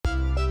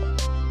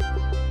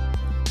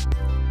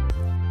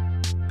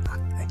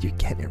you're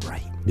getting it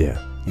right.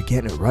 Yeah. You're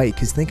getting it right.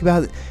 Because think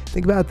about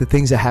the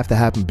things that have to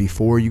happen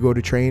before you go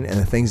to train and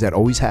the things that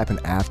always happen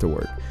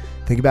afterward.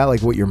 Think about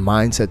like what your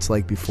mindset's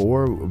like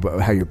before,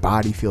 how your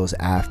body feels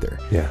after.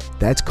 Yeah.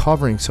 That's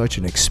covering such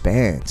an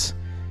expanse.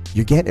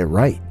 You're getting it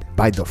right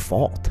by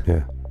default.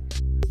 Yeah.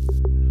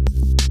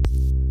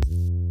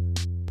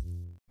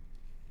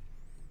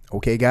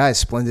 Okay, guys,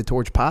 Splendid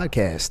Torch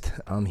Podcast.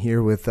 I'm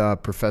here with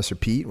Professor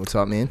Pete. What's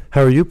up, man?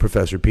 How are you,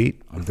 Professor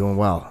Pete? I'm doing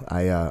well.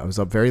 I was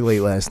up very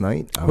late last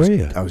night. Were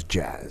you? I was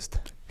jazzed.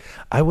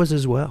 I was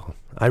as well.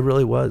 I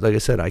really was. Like I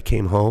said, I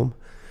came home,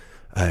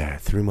 I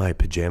threw my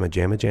pajama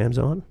jams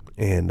on,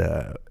 and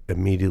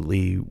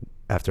immediately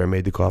after I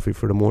made the coffee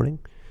for the morning,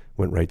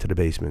 went right to the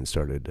basement and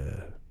started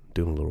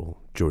doing a little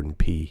Jordan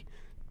Peterson.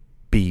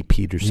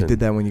 You did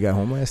that when you got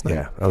home last night?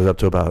 Yeah, I was up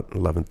to about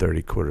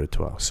 11:30, quarter to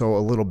 12. So a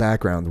little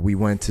background. We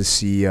went to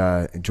see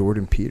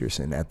Jordan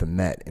Peterson at the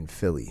Met in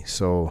Philly.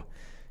 So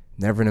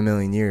never in a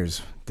million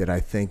years did I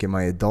think in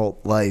my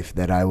adult life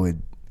that I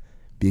would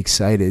be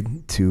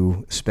excited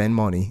to spend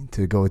money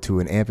to go to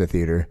an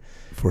amphitheater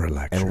For a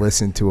lecture. and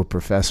listen to a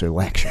professor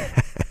lecture.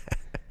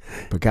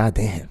 But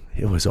goddamn,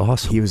 It was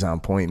awesome. he was on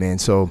point, man.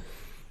 So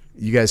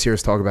you guys hear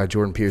us talk about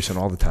Jordan Peterson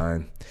all the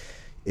time.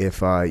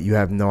 If you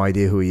have no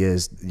idea who he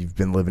is, you've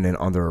been living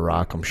under a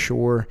rock, I'm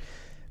sure.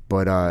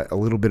 But a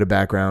little bit of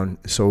background.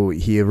 So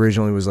he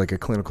originally was like a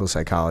clinical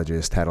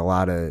psychologist, had a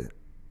lot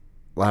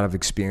of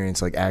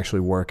experience like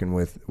actually working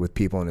with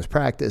people in his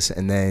practice.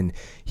 And then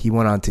he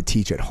went on to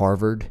teach at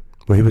Harvard.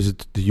 Well, he was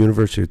at the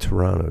University of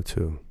Toronto,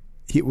 too.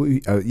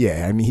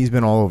 Yeah, I mean, he's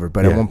been all over.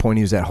 But at one point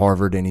he was at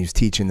Harvard and he was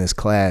teaching this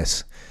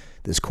course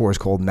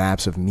called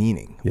Maps of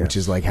Meaning, which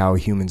is like how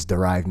humans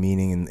derive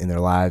meaning in their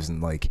lives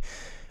and like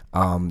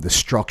the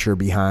structure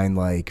behind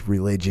like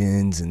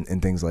religions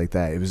and things like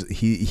that. It was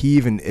he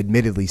even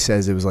admittedly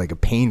says it was like a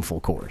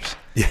painful course.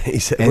 Yeah, he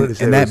said.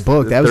 And that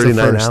book, that was the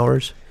 39 first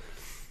hours.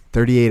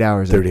 38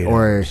 hours, 38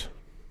 hours.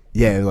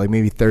 Yeah, like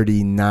maybe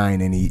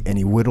 39, and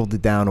he whittled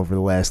it down over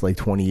the last like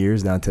 20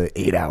 years down to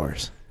 8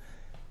 hours.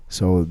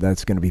 So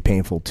that's going to be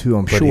painful too,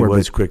 I'm sure. But he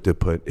was quick to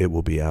put it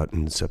will be out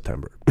in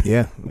September.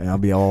 Yeah, I'll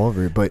be all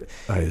over it. But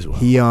I as well.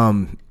 He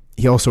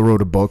also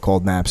wrote a book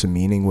called Maps of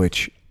Meaning,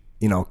 which,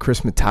 you know,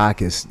 Chris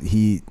Matakis,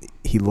 he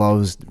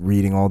loves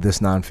reading all this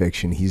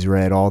nonfiction. He's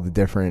read all the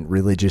different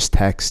religious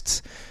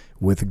texts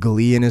with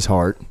glee in his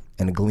heart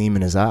and a gleam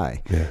in his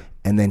eye. Yeah.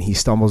 And then he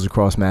stumbles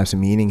across Maps of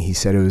Meaning. He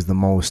said it was the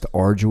most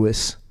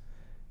arduous,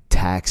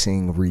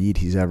 taxing read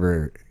he's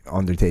ever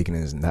undertaken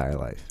in his entire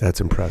life.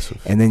 That's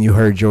impressive. And then you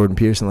heard Jordan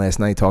Peterson last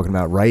night talking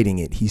about writing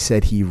it. He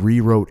said he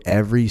rewrote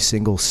every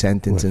single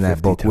sentence in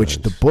that book, which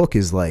the book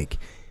is like,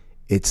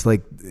 it's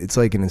like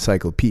an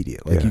encyclopedia.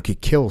 Like you could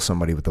kill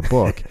somebody with the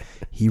book.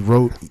 He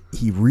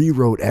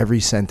rewrote every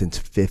sentence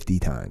 50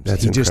 times.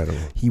 That's incredible.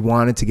 He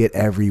wanted to get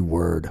every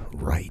word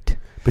right.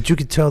 But you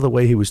could tell the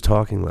way he was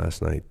talking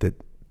last night that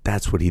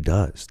that's what he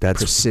does. That's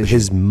precision.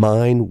 His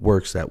mind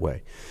works that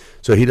way.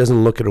 So he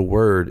doesn't look at a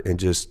word and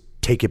just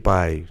take it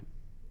by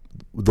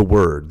the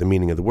word, the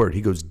meaning of the word.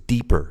 He goes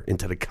deeper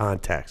into the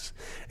context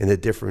and the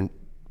different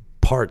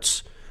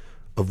parts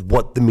of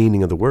what the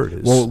meaning of the word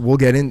is. Well, we'll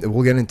get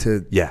into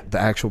the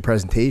actual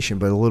presentation,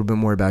 but a little bit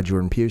more about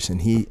Jordan Peterson.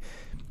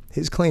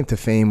 His claim to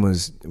fame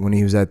was when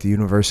he was at the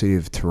University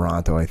of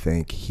Toronto. I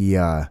think he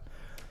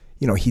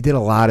did a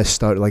lot of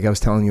stuff. Like I was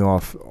telling you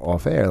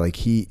off air, like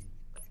he's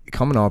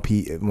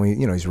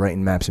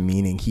writing Maps of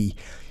Meaning.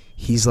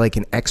 He's like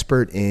an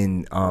expert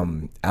in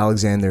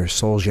Alexander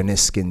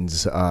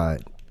Solzhenitsyn's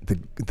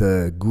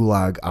the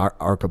Gulag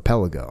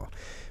Archipelago,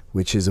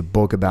 which is a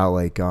book about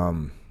like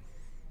the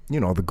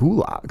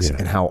gulags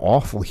and how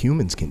awful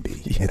humans can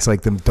be. Yeah. It's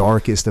like the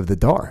darkest of the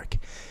dark.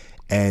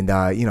 And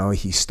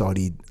he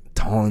studied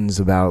tons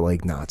about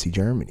like Nazi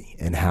Germany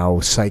and how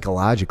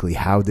psychologically,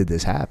 how did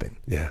this happen?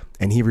 Yeah.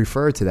 And he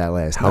referred to that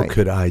last night. How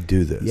could I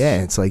do this?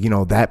 Yeah, it's like,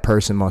 that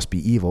person must be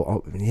evil.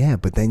 Oh, yeah,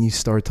 but then you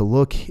start to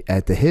look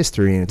at the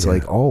history and it's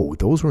like, oh,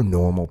 those were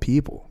normal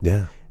people.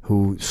 Yeah.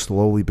 Who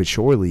slowly but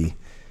surely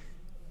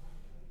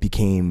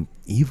became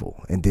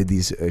evil and did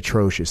these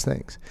atrocious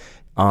things.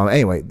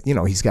 Anyway,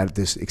 he's got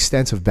this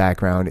extensive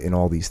background in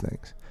all these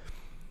things.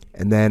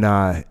 And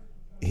then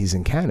he's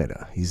in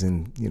Canada. He's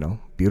in,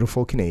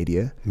 beautiful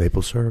Canada.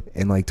 Maple syrup.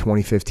 In like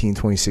 2015,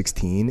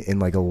 2016, in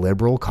like a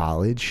liberal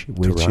college,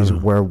 which Toronto. is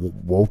where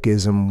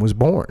wokeism was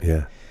born.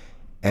 Yeah.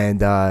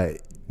 And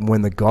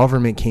when the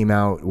government came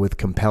out with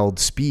compelled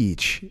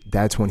speech,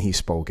 that's when he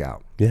spoke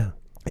out. Yeah.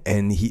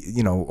 And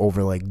he,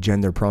 over like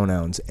gender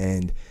pronouns.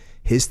 And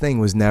his thing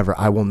was never,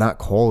 I will not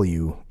call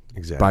you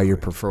by your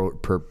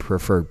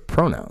preferred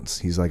pronouns.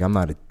 He's like, I'm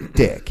not a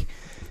dick.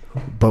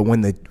 But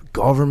when the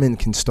government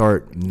can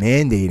start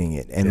mandating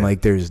it, and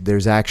like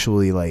there's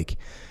actually like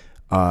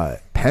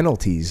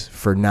penalties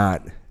for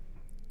not,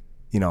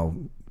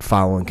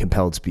 following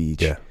compelled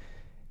speech. Yeah.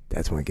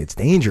 That's when it gets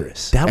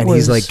dangerous.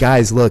 He's like,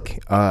 guys, look,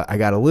 I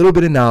got a little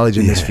bit of knowledge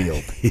in this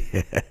field.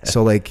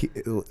 So like,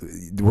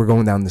 we're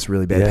going down this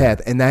really bad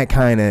path. And that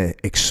kind of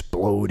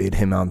exploded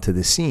him onto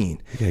the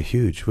scene. Yeah,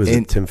 huge. Was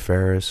it Tim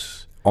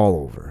Ferriss?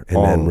 all over.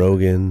 And then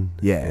Rogan.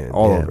 Yeah,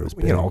 all over.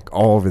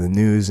 All over the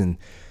news.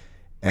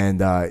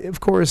 And of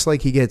course,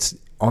 like, he gets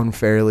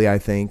unfairly, I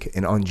think,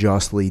 and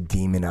unjustly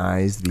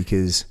demonized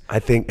because I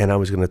think, and I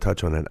was going to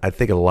touch on it, I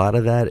think a lot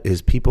of that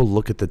is people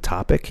look at the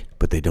topic,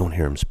 but they don't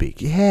hear him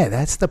speak. Yeah,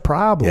 that's the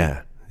problem.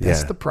 Yeah.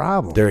 That's the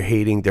problem. They're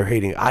hating.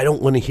 I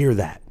don't want to hear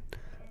that.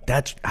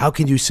 How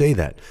can you say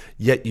that?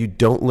 Yet you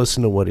don't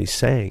listen to what he's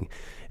saying.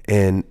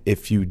 And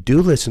if you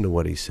do listen to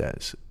what he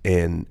says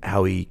and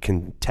how he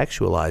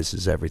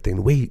contextualizes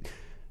everything,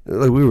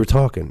 like we were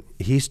talking,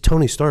 he's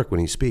Tony Stark when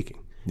he's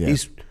speaking. Yeah.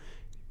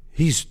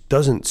 He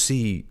doesn't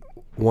see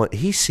one.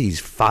 He sees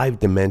 5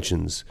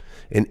 dimensions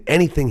in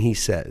anything he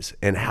says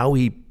and how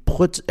he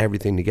puts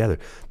everything together.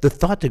 The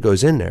thought that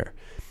goes in there.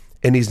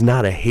 And he's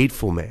not a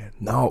hateful man.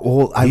 No,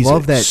 well, I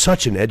love that.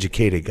 Such an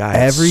educated guy.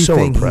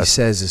 Everything so he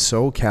says is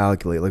so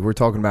calculated. Like, we're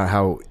talking about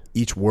how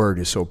each word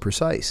is so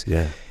precise.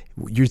 Yeah.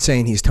 You're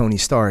saying he's Tony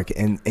Stark,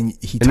 and he and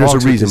talks there's a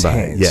reason with his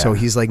hands. Yeah. So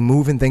he's like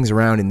moving things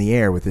around in the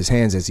air with his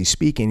hands as he's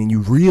speaking, and you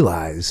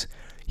realize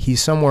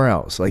he's somewhere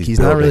else. Like, he's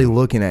not really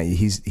looking at you.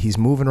 He's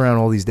moving around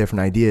all these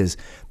different ideas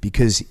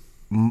because,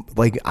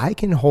 like, I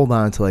can hold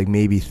on to like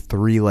maybe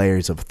 3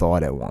 layers of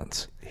thought at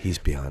once. He's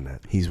beyond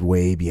that. He's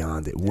way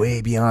beyond it,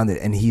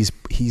 And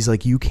he's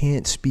like, you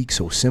can't speak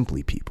so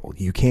simply, people.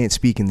 You can't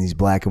speak in these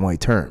black and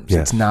white terms. Yes.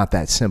 It's not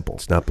that simple.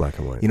 It's not black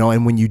and white.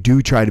 And when you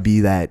do try to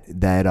be that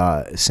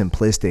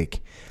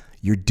simplistic,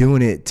 you're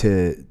doing it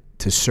to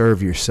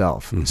serve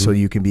yourself, so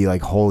you can be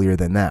like holier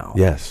than thou.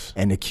 Yes.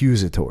 And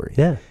accusatory.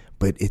 Yeah.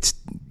 But it's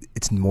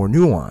more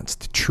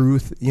nuanced.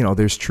 Truth,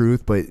 there's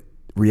truth, but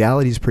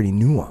reality is pretty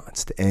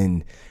nuanced.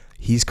 And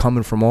he's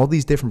coming from all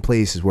these different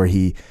places where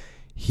he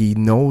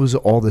knows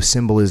all the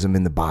symbolism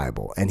in the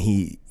Bible, and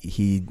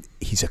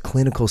he's a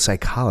clinical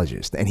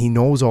psychologist, and he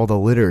knows all the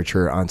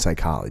literature on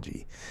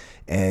psychology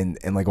and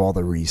like all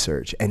the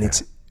research, and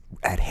it's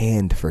at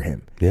hand for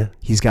him. Yeah.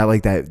 He's got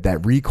like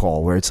that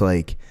recall where it's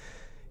like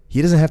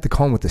he doesn't have to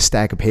come with a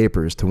stack of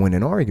papers to win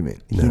an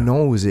argument. No. He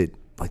knows it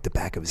like the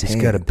back of his hand.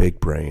 He's got a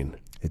big brain.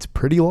 It's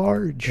pretty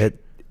large.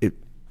 It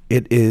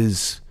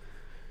is.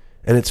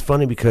 And it's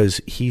funny because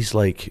he's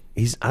I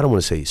don't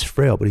want to say he's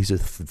frail, but he's a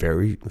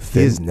very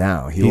thin. He is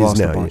now. He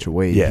lost a bunch of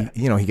weight. Yeah.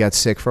 He got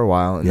sick for a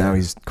while, and now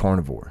he's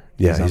carnivore.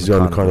 He's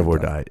on the carnivore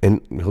diet.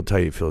 And he'll tell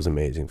you he feels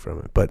amazing from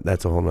it. But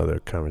that's a whole nother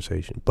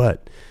conversation.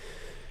 But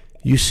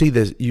you see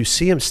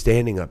him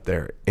standing up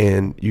there,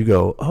 and you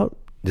go, oh,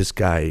 this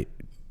guy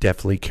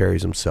definitely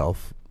carries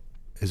himself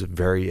as a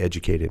very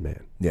educated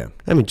man. Yeah.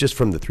 I mean, just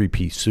from the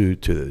 3-piece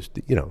suit to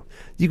the,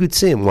 you could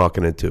see him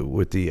walking into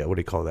with the, what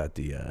do you call that?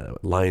 The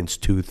lion's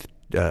tooth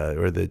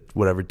or the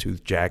whatever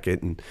tooth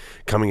jacket and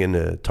coming in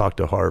to talk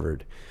to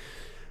Harvard.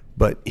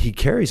 But he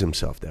carries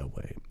himself that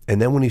way.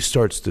 And then when he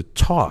starts to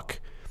talk,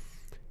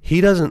 he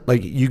doesn't,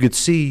 like, you could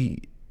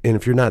see, and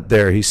if you're not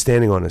there, he's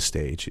standing on a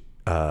stage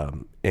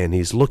and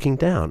he's looking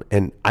down.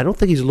 And I don't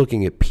think he's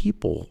looking at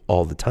people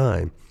all the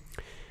time.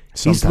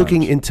 Sometimes. He's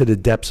looking into the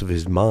depths of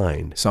his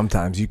mind.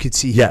 Sometimes you could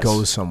see he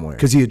goes somewhere.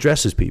 Because he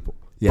addresses people.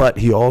 Yeah. But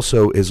he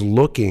also is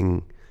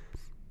looking,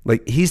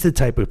 like, he's the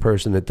type of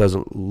person that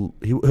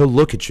he'll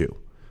look at you,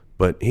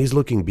 but he's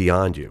looking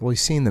beyond you. Well,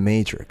 he's seen the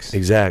Matrix.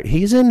 Exactly.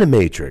 He's in the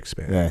Matrix,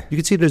 man. Yeah. You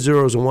can see the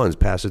zeros and ones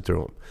pass it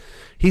through him.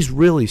 He's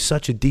really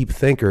such a deep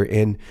thinker,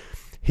 and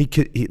he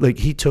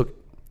took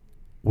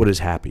what is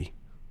happy.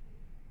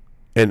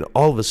 And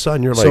all of a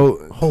sudden, you're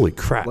like, holy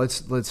crap.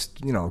 Let's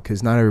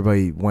because not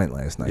everybody went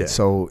last night. Yeah.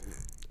 So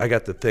I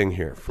got the thing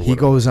here. He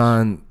goes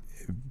on,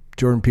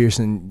 Jordan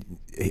Peterson,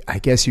 I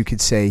guess you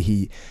could say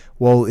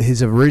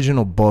his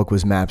original book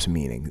was Maps of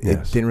Meaning.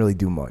 It didn't really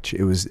do much.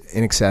 It was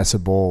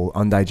inaccessible,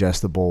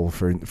 undigestible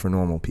for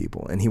normal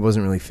people. And he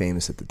wasn't really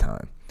famous at the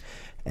time.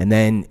 And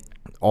then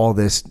all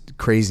this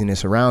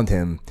craziness around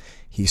him,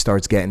 he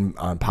starts getting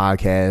on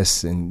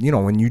podcasts, and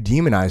when you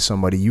demonize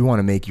somebody, you want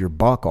to make your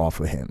buck off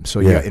of him.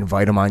 So you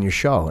invite him on your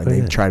show, and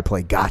they try to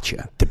play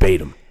gotcha,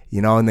 debate him.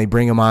 And they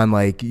bring him on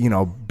like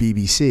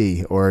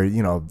BBC or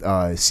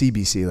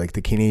CBC, like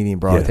the Canadian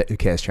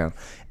broadcast channel,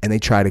 and they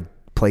try to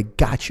play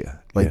gotcha.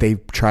 Like they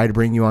try to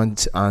bring you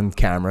on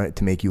camera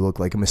to make you look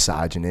like a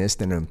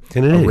misogynist and a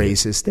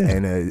racist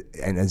and a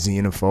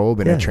xenophobe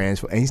and a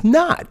transphobe, and he's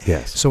not.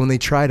 Yes. So when they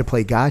try to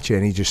play gotcha,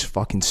 and he just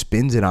fucking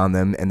spins it on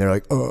them, and they're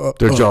like,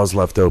 their jaws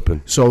left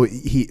open. So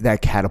that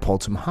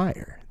catapults him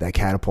higher. That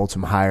catapults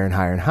him higher and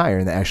higher and higher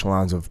in the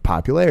echelons of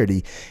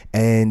popularity,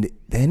 and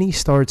then he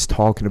starts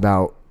talking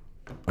about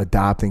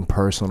adopting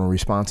personal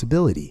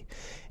responsibility,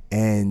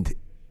 and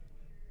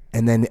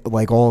then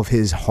like all of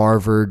his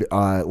Harvard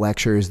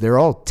lectures, they're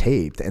all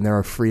taped and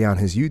they're free on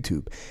his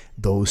YouTube.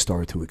 Those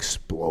start to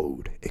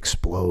explode.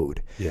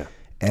 Yeah.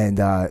 And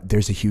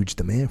there's a huge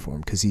demand for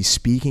him because he's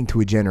speaking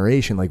to a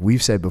generation, like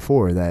we've said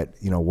before, that,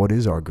 what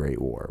is our great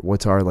war?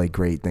 What's our like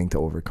great thing to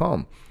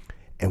overcome?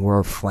 And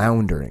we're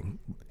floundering.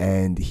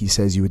 And he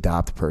says you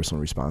adopt personal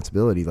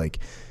responsibility. Like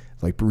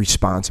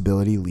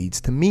responsibility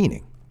leads to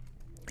meaning.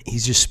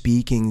 He's just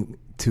speaking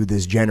to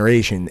this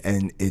generation,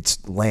 and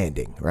it's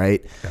landing,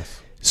 right?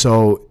 Yes.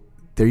 So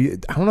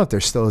I don't know if there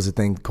still is a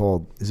thing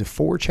called, is it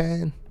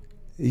 4chan?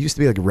 It used to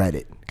be like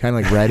Reddit, kind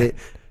of like Reddit.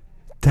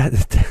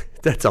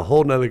 That's a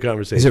whole nother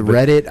conversation. Is it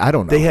Reddit? I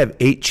don't know. They have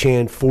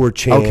 8chan,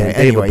 4chan. Okay,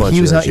 anyway,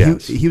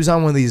 he was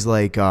on one of these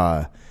like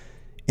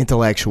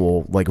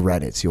intellectual like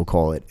Reddits, you'll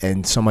call it,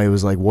 and somebody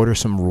was like, what are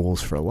some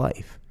rules for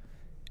life?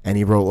 And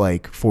he wrote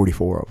like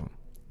 44 of them.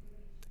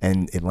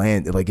 And it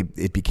landed, like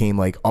it became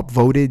like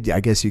upvoted.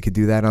 I guess you could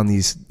do that on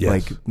these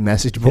like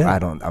message board.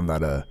 Yeah. I'm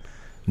not a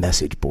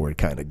message board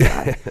kind of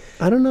guy.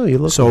 I don't know. You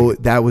look so like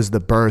that was the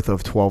birth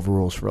of 12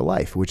 Rules for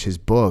Life, which his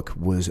book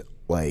was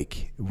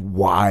like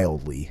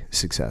wildly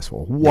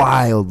successful,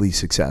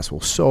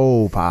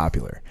 so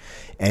popular.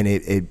 And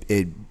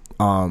it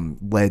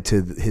led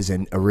to his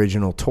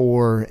original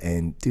tour,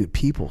 and dude,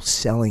 people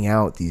selling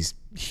out these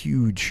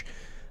huge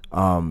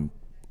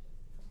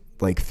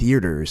like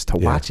theaters to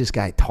watch this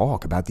guy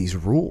talk about these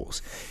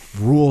rules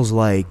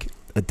like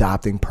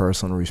adopting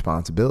personal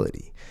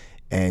responsibility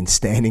and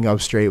standing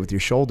up straight with your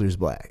shoulders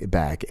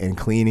back and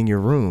cleaning your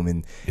room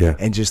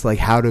and just like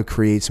how to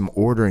create some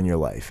order in your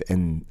life.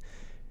 And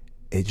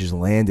it just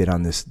landed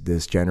on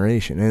this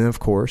generation. And of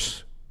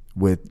course,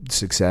 with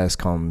success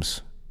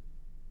comes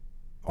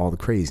all the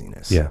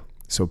craziness. Yeah.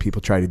 So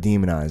people try to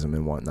demonize him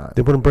and whatnot.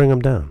 They wouldn't bring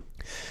him down.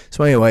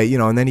 So anyway,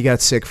 and then he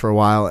got sick for a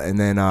while, and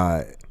then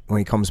when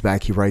he comes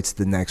back, he writes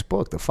the next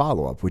book, the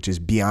follow-up, which is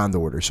Beyond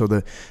Order. So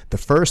the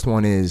first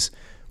one is,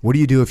 what do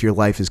you do if your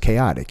life is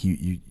chaotic?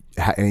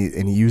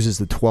 And he uses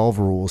the 12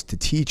 rules to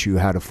teach you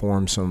how to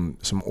form some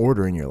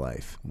order in your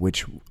life,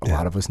 which a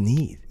lot of us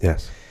need.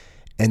 Yes.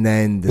 And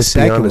then the it's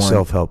second beyond one, a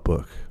self-help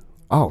book.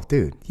 Oh,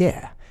 dude,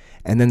 yeah.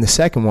 And then the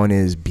second one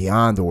is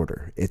Beyond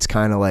Order. It's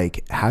kind of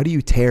like, how do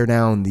you tear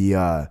down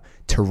the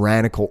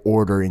tyrannical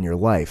order in your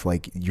life,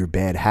 like your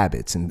bad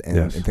habits and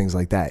things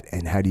like that?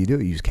 And how do you do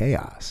it? Use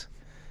chaos.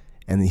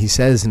 And he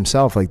says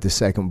himself, like, the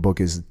second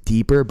book is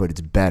deeper, but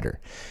it's better.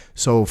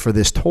 So for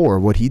this tour,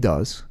 what he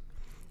does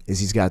is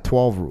he's got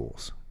 12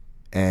 rules.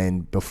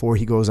 And before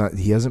he goes on,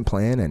 he doesn't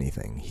plan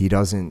anything. He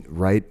doesn't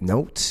write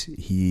notes.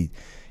 He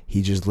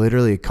just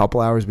literally a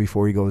couple hours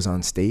before he goes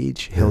on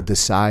stage, he'll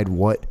decide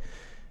what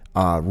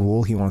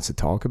rule he wants to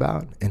talk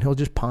about, and he'll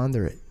just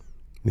ponder it.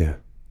 Yeah.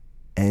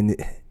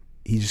 And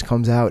he just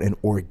comes out and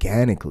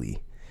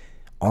organically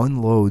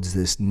unloads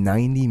this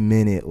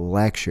 90-minute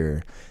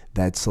lecture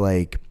that's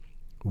like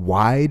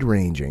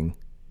wide-ranging.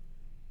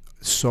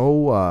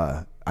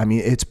 So,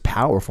 it's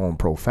powerful and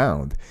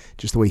profound,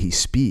 just the way he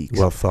speaks.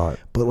 Well thought.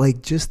 But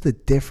like just the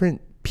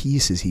different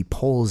pieces he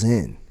pulls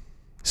in.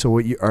 So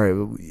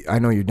I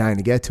know you're dying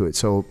to get to it.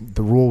 So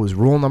the rule was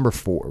rule number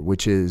 4,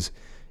 which is,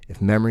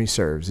 if memory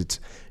serves, it's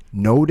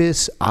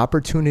notice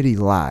opportunity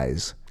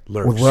lies.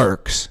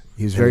 Lurks.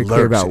 He was very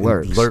clear about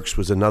lurks. Lurks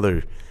was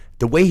another.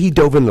 The way he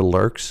dove into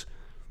lurks.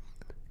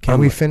 Can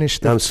we finish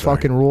the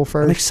fucking rule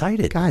first? I'm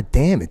excited. God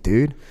damn it,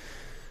 dude.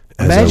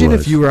 Imagine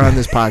if you were on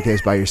this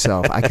podcast by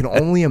yourself. I can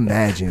only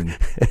imagine.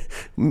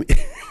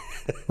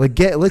 Like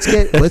let's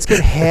get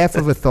half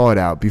of a thought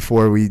out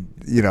before we,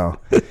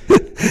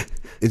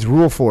 It's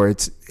rule 4.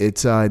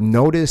 It's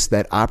notice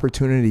that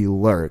opportunity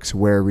lurks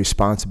where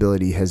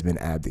responsibility has been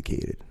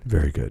abdicated.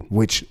 Very good.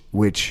 Which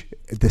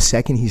the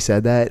second he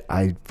said that,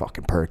 I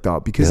fucking perked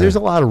up, because there's a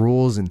lot of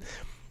rules and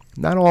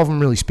not all of them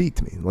really speak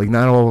to me. Like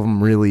not all of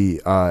them really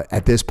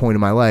at this point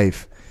in my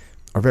life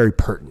are very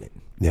pertinent.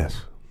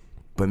 Yes.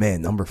 But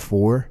man, number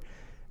 4,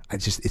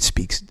 it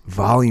speaks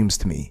volumes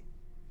to me.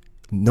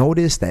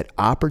 Notice that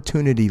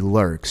opportunity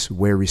lurks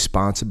where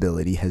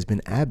responsibility has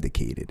been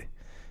abdicated.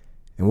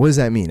 And what does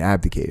that mean,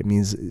 abdicate? It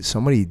means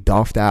somebody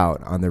doffed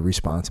out on their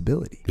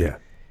responsibility. Yeah.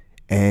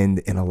 And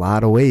in a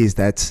lot of ways,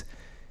 that's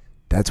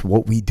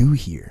what we do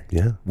here.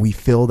 Yeah. We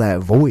fill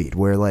that void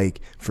where,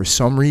 like, for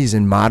some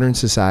reason, modern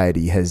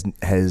society has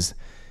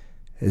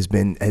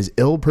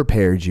ill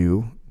prepared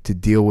you to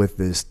deal with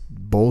this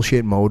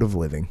bullshit mode of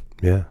living.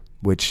 Yeah.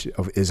 Which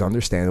is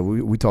understandable.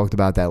 We talked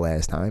about that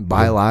last time.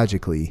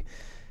 Biologically,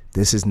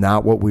 this is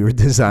not what we were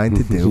designed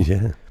to do.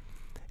 Yeah.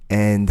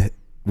 And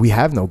we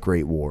have no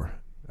great war.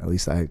 At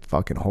least I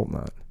fucking hope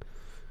not.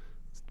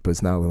 But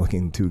it's not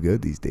looking too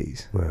good these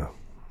days. Well,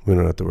 we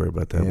don't have to worry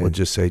about that. Yeah. We'll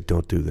just say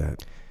don't do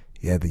that.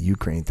 Yeah, the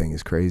Ukraine thing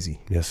is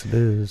crazy. Yes, it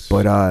is.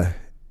 But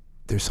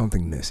there's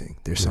something missing.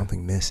 There's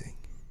something missing.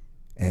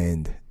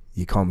 And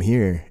you come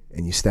here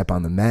and you step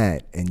on the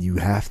mat and you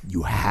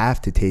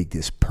have to take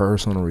this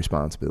personal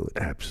responsibility.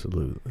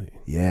 Absolutely.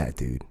 Yeah,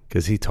 dude.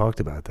 Because he talked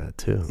about that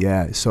too.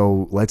 Yeah,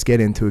 so let's get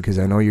into it because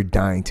I know you're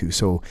dying to.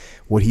 So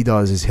what he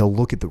does is he'll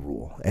look at the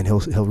rule and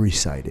he'll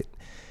recite it.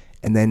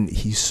 And then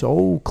he's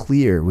so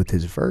clear with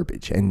his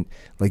verbiage. And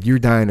like you're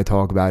dying to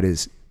talk about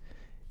is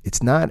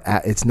it's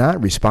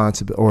not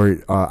responsible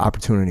or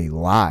opportunity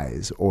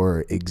lies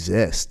or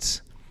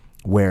exists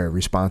where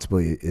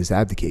responsibility is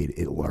abdicated.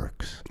 It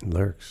lurks. It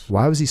lurks.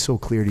 Why was he so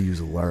clear to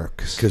use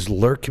lurks? Because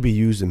lurk could be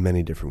used in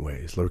many different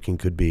ways. Lurking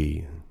could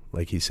be,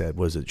 like he said,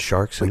 was it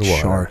sharks in the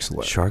water?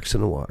 Sharks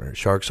in the water.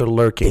 Sharks are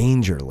lurking.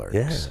 Danger lurks.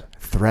 Yeah.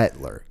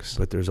 Threat lurks.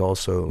 But there's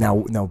also...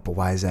 No, but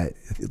why is that?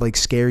 Like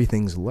scary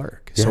things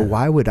lurk. Yeah. So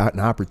why would an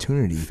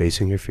opportunity...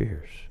 Facing your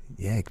fears.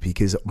 Yeah,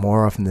 because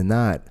more often than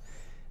not,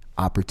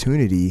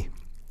 opportunity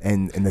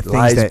and the things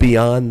lies that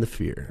beyond the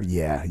fear.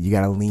 Yeah, you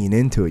got to lean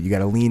into it. You got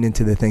to lean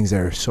into the things that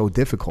are so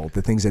difficult,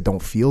 the things that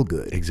don't feel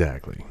good.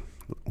 Exactly.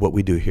 What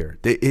we do here.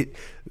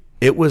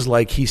 It was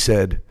like he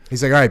said.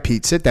 He's like, all right,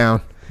 Pete, sit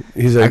down.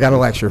 He's like, I got a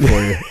lecture for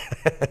you.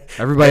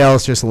 Everybody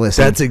else just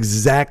listen. That's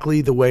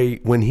exactly the way,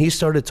 when he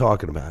started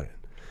talking about it.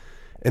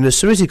 And as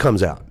soon as he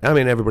comes out, I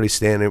mean, everybody's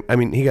standing. I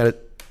mean, he got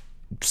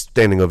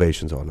standing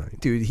ovations all night.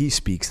 Dude, he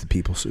speaks to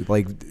people. So,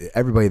 like,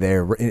 everybody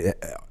there,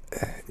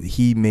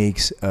 he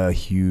makes a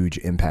huge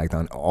impact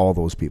on all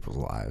those people's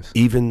lives.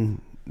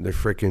 Even the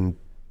freaking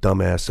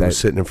dumbass that was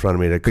sitting in front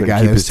of me that couldn't guy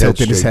keep that was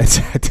his head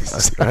straight. tilting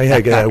his head. I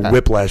had a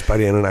whiplash by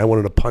the end, and I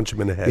wanted to punch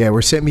him in the head. Yeah,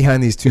 we're sitting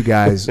behind these two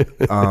guys.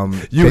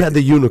 You had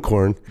the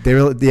unicorn. They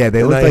looked like had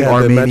the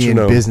Armenian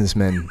metronome.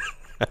 businessmen.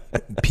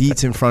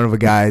 Pete's in front of a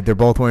guy. They're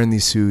both wearing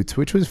these suits,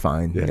 which was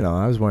fine. Yeah. You know,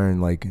 I was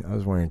wearing like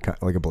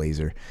a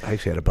blazer. I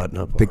actually had a button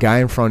up. The guy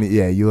in front of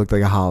you looked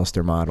like a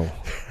Hollister model.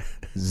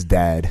 His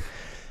dad.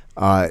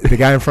 The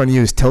guy in front of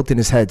you is tilting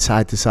his head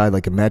side to side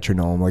like a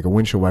metronome, like a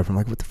windshield wiper. I'm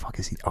like, what the fuck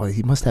is he? Oh,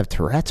 he must have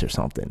Tourette's or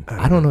something.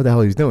 I don't know what the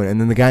hell he was doing.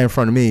 And then the guy in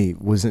front of me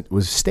was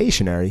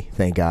stationary.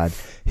 Thank God.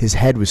 His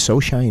head was so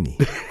shiny,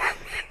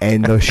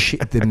 and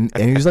and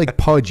he was like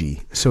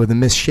pudgy. So the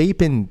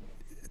misshapen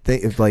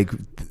thing, like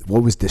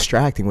what was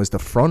distracting was the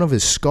front of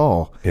his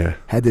skull. Yeah.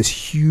 Had this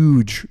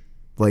huge,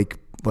 like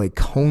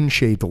cone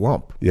shaped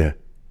lump. Yeah.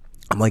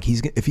 I'm like,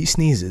 if he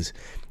sneezes,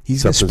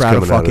 he's gonna Something's sprout a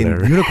coming out of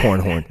fucking there. unicorn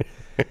horn.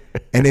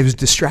 And it was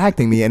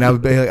distracting me, and I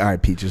would be like, all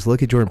right, Pete, just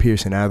look at Jordan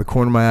Peterson. Out of the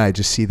corner of my eye,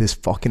 just see this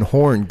fucking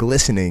horn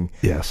glistening.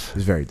 Yes. It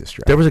was very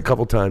distracting. There was a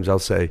couple times, I'll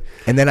say.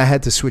 And then I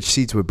had to switch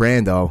seats with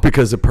Brando.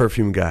 Because the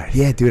perfume guy.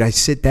 Yeah, dude, I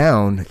sit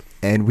down,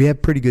 and we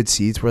have pretty good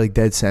seats. We're like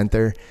dead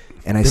center.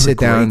 And I sit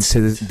down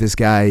to this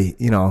guy,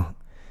 you know,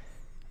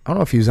 I don't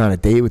know if he was on a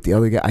date with the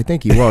other guy. I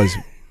think he was,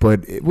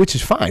 but which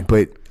is fine.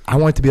 But I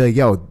want to be like,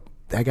 yo,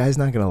 that guy's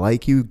not going to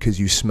like you because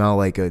you smell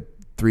like a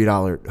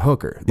 $3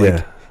 hooker. Like,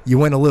 Yeah. You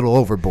went a little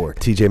overboard.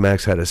 TJ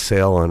Maxx had a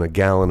sale on a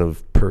gallon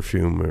of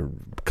perfume or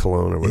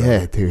cologne or whatever.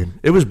 Yeah, dude.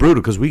 It was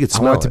brutal because we could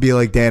smell I want to be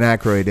like Dan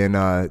Aykroyd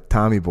in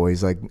Tommy Boy.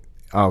 He's like,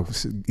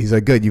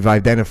 good. You've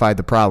identified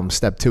the problem.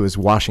 Step 2 is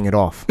washing it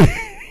off.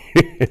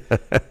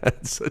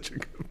 That's such a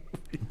good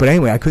movie. But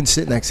anyway, I couldn't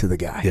sit next to the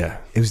guy. Yeah.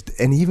 It was,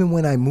 and even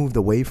when I moved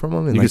away from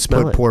him and You like could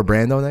smell put it. poor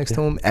Brando next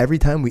to him, every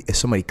time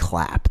somebody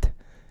clapped,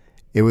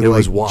 it would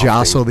was like wafting.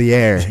 jostle the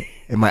air,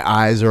 and my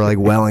eyes are like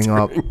welling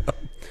up.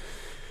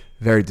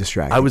 Very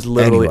distracting. I was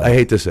literally, Anyway. I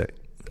hate to say,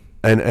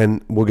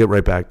 and we'll get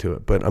right back to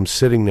it, but I'm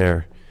sitting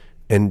there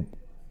and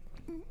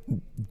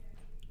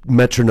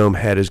metronome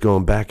head is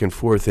going back and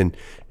forth, and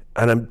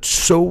I'm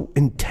so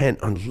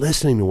intent on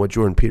listening to what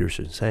Jordan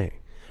Peterson's saying.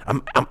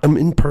 I'm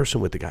in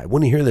person with the guy. I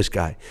want to hear this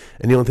guy.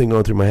 And the only thing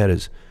going through my head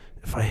is,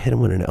 if I hit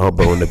him with an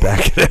elbow in the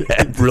back of the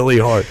head really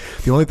hard.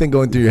 The only thing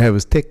going through your head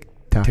was tick,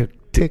 tock,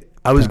 tick.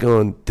 I was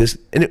going, this,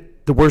 and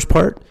the worst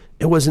part,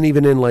 it wasn't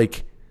even in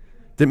like,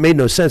 that made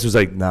no sense. It was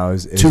like No, it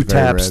was 2 very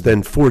taps, red.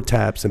 then 4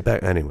 taps, and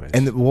back. Anyways.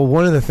 And well,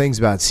 one of the things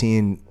about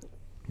seeing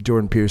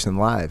Jordan Peterson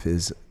live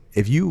is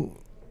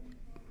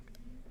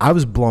I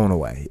was blown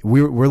away.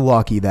 We're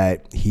lucky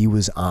that he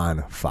was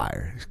on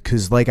fire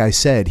because, like I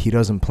said, he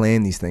doesn't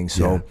plan these things,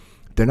 so Yeah.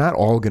 they're not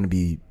all going to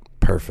be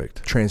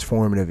perfect.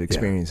 transformative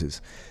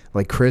experiences.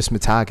 Like Chris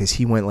Matakis,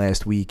 he went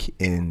last week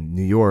in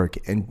New York,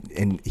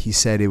 and he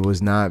said it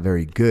was not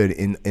very good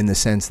in the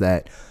sense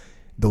that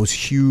those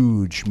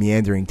huge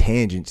meandering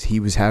tangents, he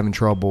was having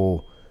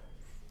trouble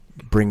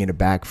bringing it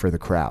back for the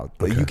crowd.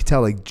 But you could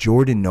tell like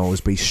Jordan knows,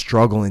 but he's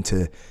struggling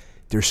to.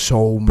 There's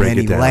so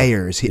many it down.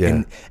 layers,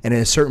 Yeah. and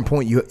at a certain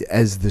point, you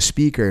as the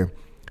speaker,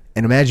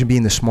 and imagine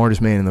being the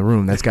smartest man in the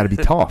room. That's got to be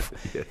tough.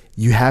 Yeah.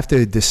 You have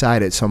to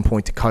decide at some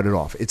point to cut it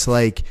off. It's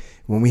like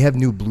when we have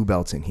new blue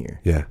belts in here,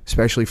 Yeah.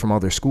 especially from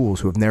other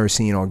schools who have never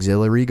seen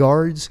auxiliary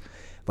guards.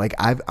 Like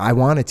I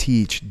want to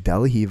teach De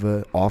La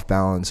Hiva, off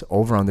balance,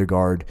 over under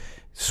guard,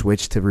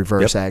 switch to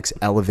reverse X,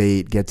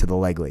 elevate, get to the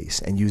leg lace,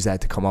 and use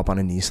that to come up on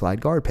a knee slide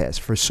guard pass.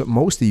 For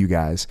most of you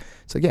guys,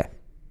 it's like, yeah,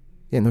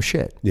 no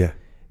shit. Yeah.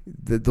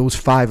 Those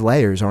 5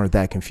 layers aren't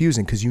that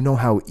confusing because you know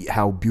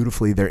how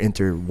beautifully they're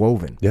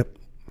interwoven. Yep.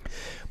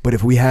 But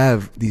if we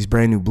have these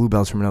brand new blue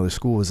belts from another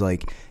school, it's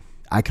like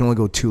I can only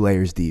go 2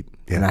 layers deep,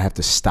 and I have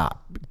to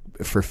stop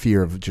for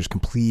fear of just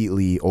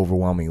completely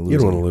overwhelming losing. You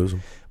don't want to lose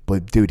him.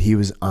 But dude, he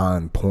was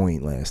on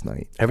point last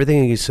night.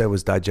 Everything he said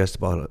was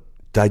digestible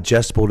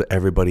to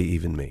everybody,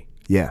 even me.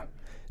 Yeah.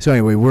 So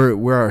anyway,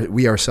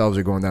 we ourselves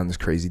are going down this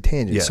crazy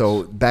tangent. Yes.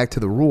 So back to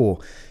the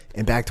rule,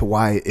 and back to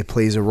why it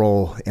plays a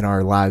role in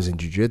our lives in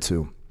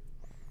jiu-jitsu.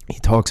 He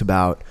talks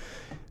about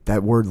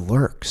that word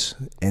lurks,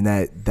 and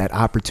that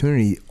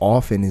opportunity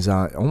often is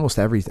on almost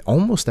every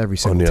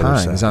single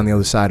time is on the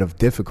other side of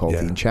difficulty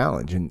and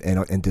challenge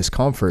and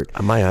discomfort.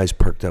 My eyes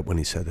perked up when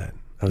he said that.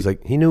 I was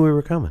like, he knew we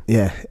were coming.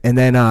 Yeah. And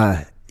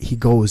then he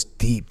goes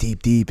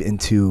deep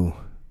into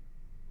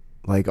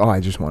like, oh, I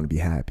just want to be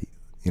happy.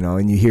 You know,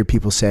 and you hear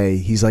people say,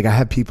 he's like, I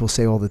have people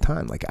say all the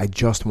time, like, I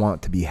just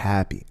want to be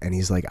happy. And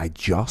he's like, I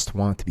just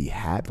want to be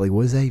happy. Like,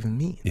 what does that even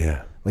mean?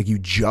 Yeah. Like, you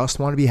just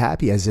want to be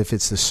happy, as if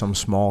it's just some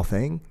small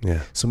thing,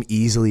 some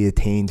easily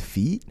attained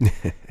feat,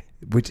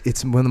 which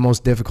it's one of the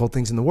most difficult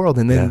things in the world.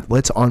 And then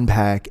let's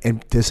unpack,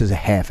 and this is a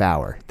half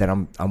hour that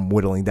I'm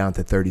whittling down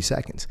to 30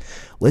 seconds.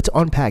 Let's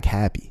unpack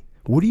happy.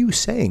 What are you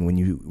saying when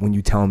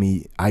you tell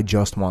me I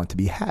just want to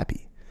be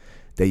happy?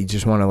 That you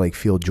just want to like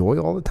feel joy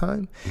all the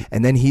time?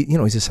 And then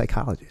he's a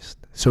psychologist,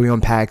 so he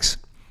unpacks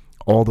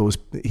all those.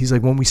 He's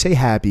like, when we say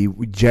happy,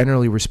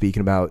 we're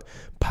speaking about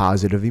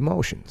positive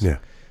emotions,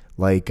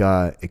 like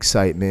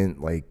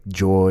excitement, like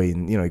joy,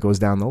 and he goes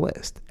down the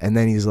list. And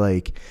then he's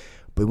like,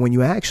 but when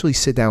you actually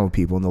sit down with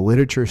people, and the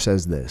literature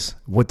says this,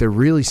 what they're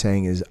really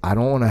saying is, I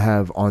don't want to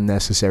have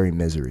unnecessary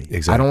misery.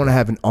 Exactly. I don't want to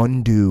have an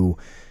undue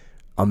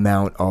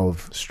amount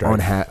of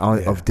strife,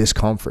 of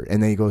discomfort.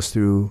 And then he goes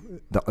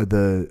through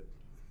the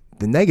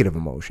negative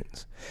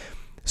emotions.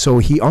 So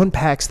he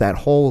unpacks that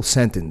whole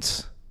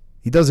sentence.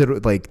 He does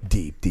it like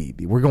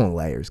deep. We're going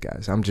layers,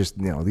 guys. I'm just,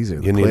 these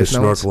are you need a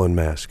snorkel and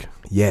mask.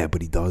 Yeah,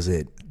 but he does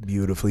it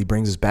beautifully.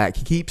 Brings us back.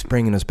 He keeps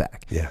bringing us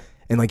back. Yeah.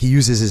 And like he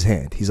uses his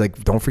hand. He's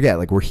like, don't forget,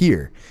 like we're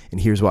here, and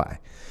here's why.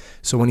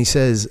 So when he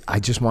says, I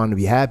just want to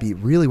be happy,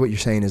 really what you're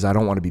saying is, I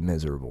don't want to be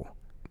miserable,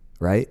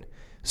 right?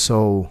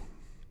 So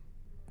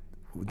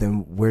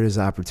then where does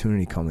the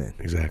opportunity come in?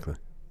 Exactly.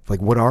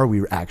 Like, what are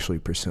we actually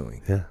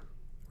pursuing? Yeah.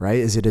 Right?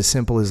 Is it as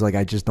simple as like,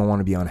 I just don't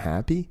want to be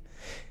unhappy?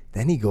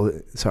 Then he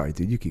goes, sorry,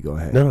 dude, you could go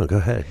ahead. No, go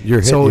ahead.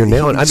 You're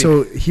nailing.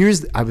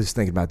 I was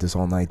thinking about this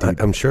all night,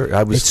 dude. I'm sure.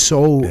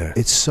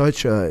 It's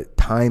such a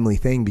timely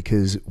thing,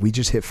 because we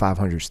just hit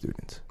 500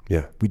 students.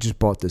 Yeah. We just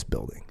bought this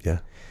building. Yeah.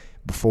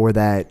 Before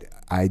that,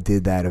 I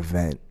did that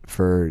event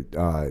for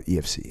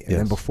EFC. And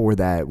then before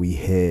that, we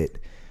hit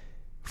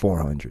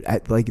 400.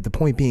 The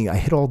point being, I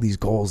hit all these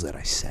goals that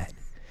I set.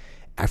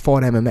 I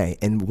fought MMA.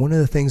 And one of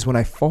the things when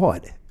I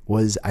fought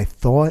was, I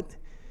thought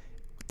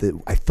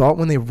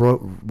when they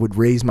would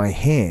raise my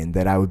hand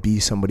that I would be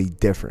somebody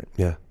different.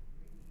 Yeah.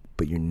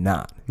 But you're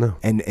not. No.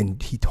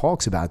 And he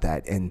talks about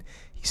that, and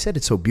he said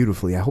it so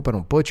beautifully. I hope I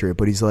don't butcher it,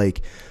 but he's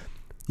like,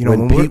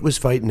 when Pete was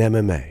fighting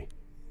MMA.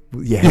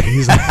 Yeah,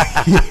 he's like,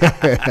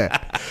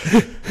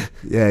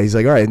 he's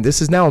like, all right, and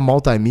this is now a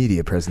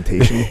multimedia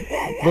presentation.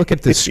 Look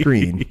at the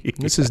screen.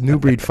 This is New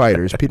Breed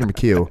Fighters, Peter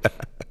McHugh.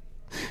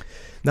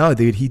 No,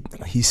 dude,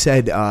 he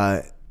said,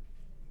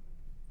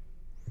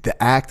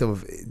 the act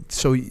of,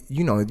 so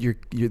you're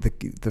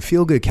the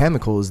feel good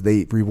chemicals,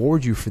 they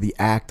reward you for the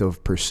act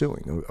of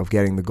pursuing, of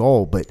getting the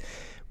goal, but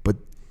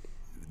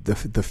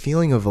the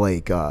feeling of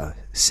like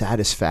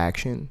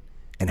satisfaction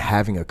and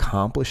having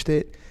accomplished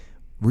it,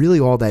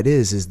 really all that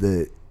is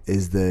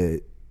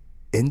the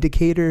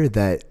indicator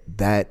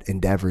that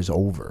endeavor's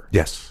over.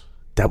 Yes,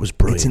 that was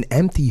brilliant. It's an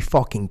empty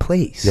fucking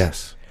place.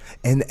 Yes.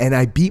 And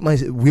I beat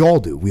we all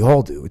do.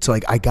 It's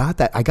like, I got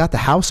the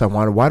house I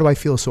wanted. Why do I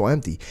feel so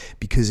empty?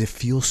 Because it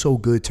feels so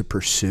good to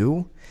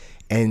pursue.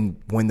 And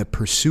when the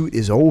pursuit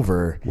is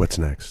over, what's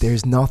next?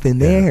 There's nothing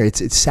there.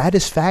 It's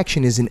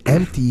satisfaction is an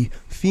empty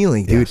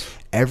feeling, dude. Yes.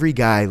 Every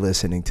guy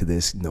listening to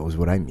this knows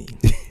what I mean.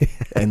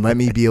 And let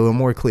me be a little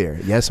more clear.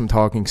 Yes, I'm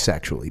talking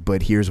sexually,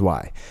 but here's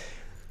why.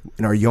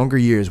 In our younger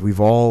years,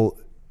 we've all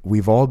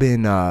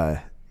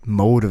been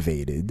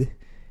motivated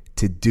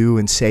to do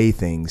and say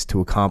things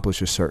to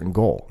accomplish a certain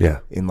goal. Yeah.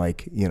 In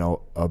like,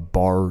 a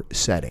bar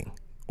setting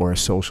or a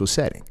social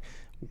setting,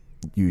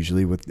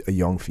 usually with a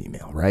young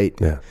female, right?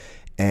 Yeah.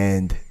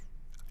 And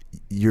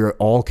you're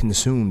all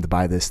consumed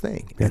by this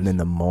thing. Yes. And then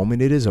the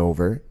moment it is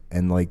over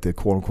and like the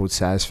quote unquote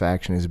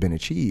satisfaction has been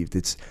achieved,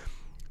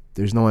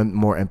 there's no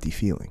more empty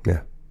feeling.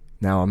 Yeah.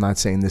 Now, I'm not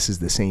saying this is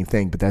the same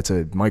thing, but that's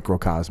a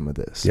microcosm of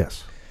this.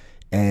 Yes.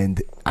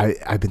 And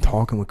I've been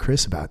talking with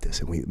Chris about this,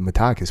 and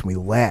Matakis, and we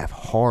laugh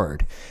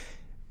hard.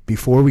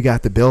 Before we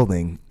got the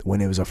building, when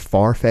it was a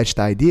far-fetched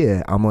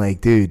idea, I'm like,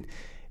 dude,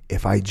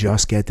 if I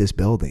just get this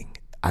building,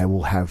 I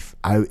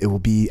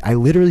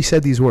literally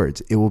said these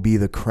words, it will be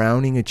the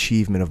crowning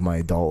achievement of my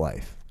adult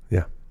life.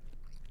 Yeah.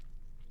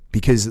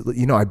 Because,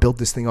 I built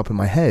this thing up in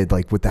my head,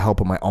 like with the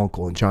help of my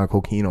uncle and John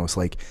Coquino. It's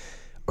like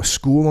a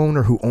school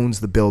owner who owns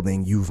the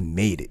building, you've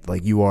made it.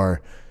 Like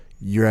you're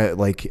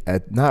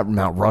at not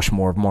Mount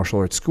Rushmore of martial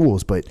arts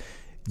schools, but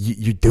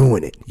you're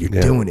doing it. You're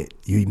doing it.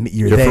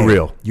 You're there. For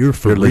real. You're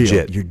for real.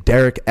 Legit. You're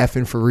Derek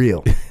effing for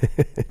real.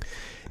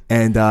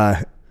 And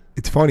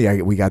it's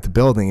funny. We got the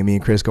building, and me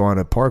and Chris go on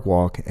a park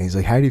walk, and he's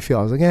like, "How do you feel?"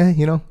 I was like,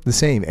 the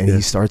same." And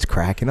he starts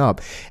cracking up.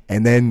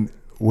 And then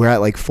we're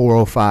at like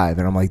 405,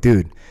 and I'm like,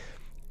 "Dude,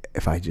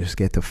 if I just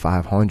get to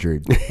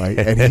 500," right?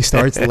 And he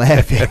starts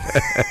laughing.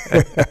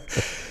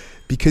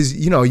 Because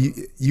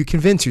you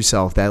convince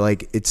yourself that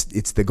like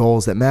it's the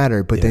goals that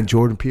matter, but then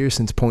Jordan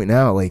Peterson's pointing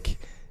out like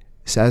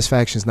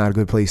satisfaction is not a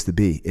good place to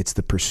be. It's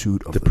the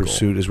pursuit of the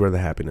pursuit goal. Is where the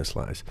happiness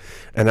lies.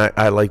 And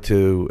I like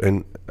to,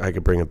 and I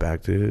could bring it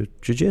back to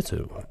Jiu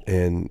Jitsu,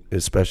 and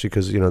especially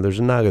because there's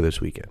a Naga this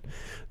weekend.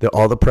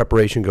 All the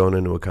preparation going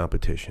into a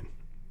competition,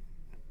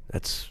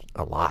 that's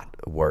a lot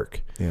of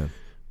work. Yeah.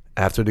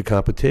 after the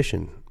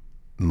competition,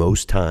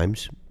 most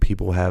times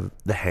people have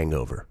the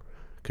hangover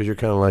because you're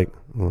kind of like,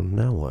 well,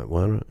 now what?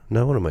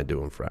 Now what am I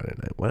doing Friday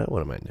night?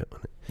 What am I doing?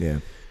 Yeah.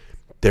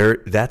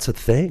 That's a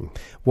thing.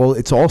 Well,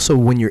 it's also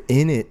when you're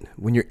in it,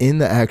 when you're in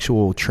the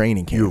actual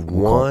training camp. You're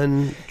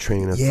one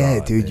train of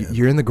thought. Dude, man.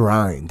 you're in the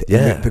grind.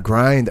 Yeah. And the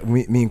grind,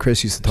 me and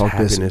Chris used to talk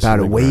about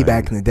it way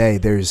back in the day.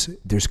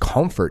 There's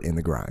comfort in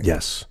the grind.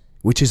 Yes.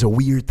 Which is a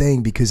weird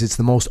thing because it's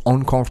the most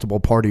uncomfortable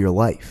part of your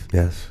life.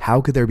 Yes.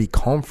 How could there be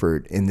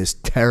comfort in this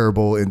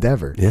terrible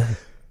endeavor? Yeah.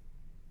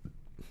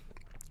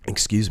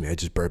 Excuse me, I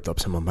just burped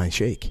up some of my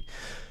shake.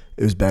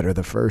 It was better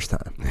the first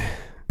time.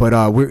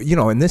 But we're,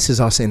 and this is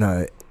us in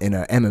a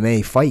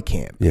MMA fight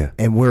camp. Yeah.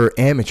 And we're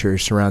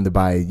amateurs surrounded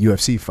by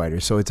UFC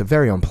fighters, so it's a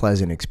very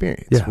unpleasant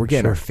experience. Yeah, we're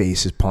getting our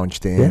faces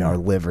punched in, our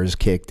livers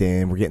kicked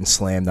in, we're getting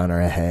slammed on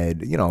our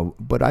head,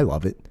 but I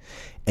love it.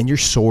 And you're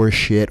sore as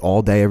shit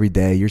all day, every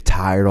day. You're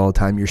tired all the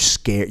time. You're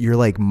scared. You're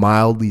like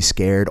mildly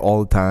scared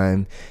all the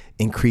time,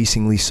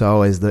 increasingly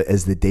so as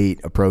the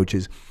date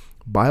approaches.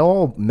 By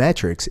all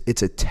metrics,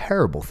 it's a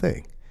terrible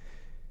thing.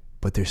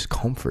 But there's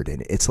comfort in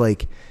it. It's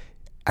like,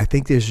 I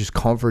think there's just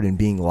comfort in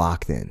being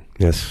locked in.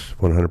 Yes,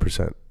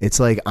 100%. It's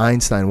like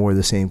Einstein wore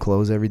the same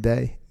clothes every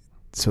day,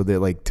 so that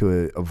like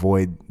to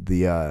avoid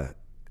the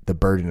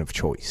burden of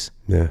choice.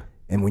 Yeah.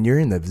 And when you're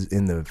in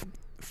the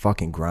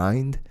fucking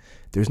grind,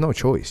 there's no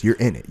choice. You're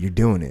in it. You're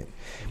doing it,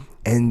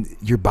 and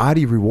your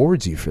body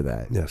rewards you for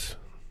that. Yes.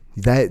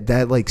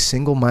 That like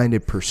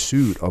single-minded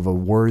pursuit of a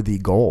worthy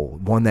goal,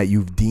 one that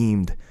you've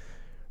deemed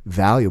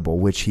valuable,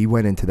 which he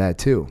went into that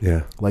too.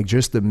 Yeah. Like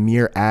just the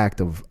mere act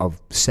of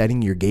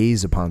setting your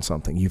gaze upon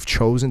something. You've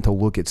chosen to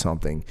look at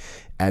something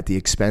at the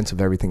expense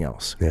of everything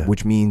else,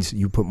 which means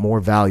you put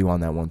more value on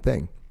that one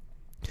thing.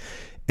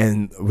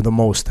 And the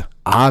most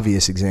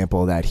obvious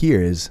example of that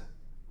here is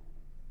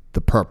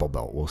the purple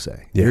belt, we'll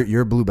say. Yeah.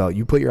 You're a blue belt.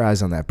 You put your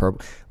eyes on that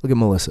purple. Look at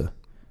Melissa.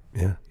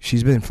 Yeah.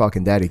 She's been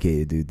fucking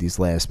dedicated, dude, these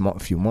last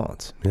few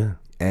months. Yeah.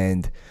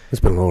 And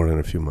it's been longer than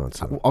a few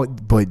months.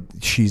 But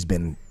she's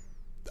been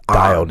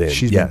dialed in.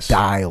 She's been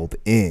dialed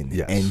in.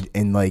 Yes.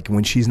 And like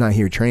when she's not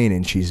here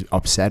training, she's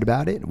upset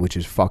about it, which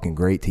is fucking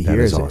great to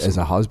hear as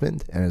a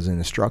husband and as an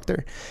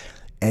instructor.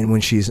 And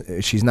when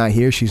she's not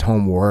here, she's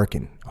home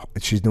working.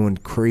 She's doing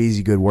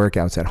crazy good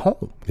workouts at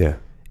home. Yeah.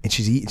 And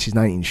she's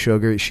not eating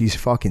sugar. She's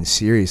fucking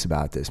serious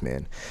about this,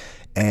 man.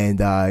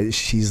 And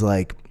she's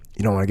like,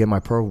 when I get my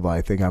purple belt,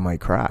 I think I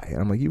might cry. And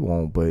I'm like, you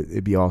won't, but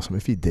it'd be awesome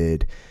if you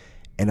did.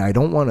 And I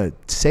don't want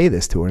to say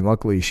this to her, and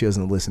luckily she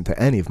doesn't listen to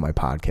any of my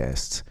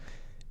podcasts.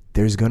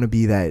 There's going to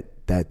be that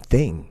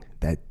thing,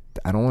 that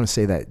I don't want to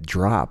say that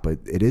drop, but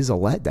it is a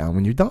letdown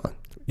when you're done.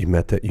 You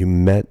got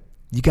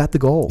the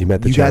goal. You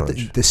met the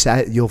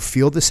challenge. You'll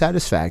feel the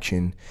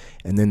satisfaction,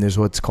 and then there's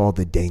what's called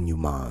the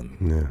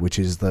denouement, which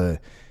is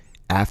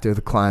after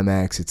the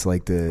climax. It's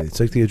like the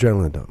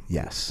adrenaline dump.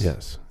 Yes.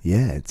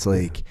 Yeah. It's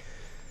like,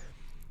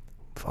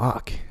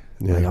 fuck.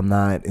 Yeah. Like I'm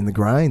not in the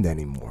grind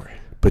anymore.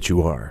 But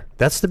you are.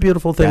 That's the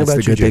beautiful thing about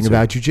Jiu Jitsu. That's the good thing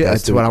about Jiu Jitsu.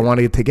 That's what I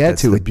wanted to get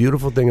to. The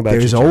beautiful thing about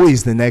Jiu Jitsu. There's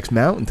always the next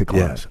mountain to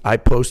climb. Yes. I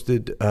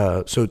posted,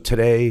 so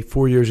today,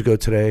 4 years ago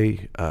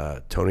today,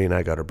 Tony and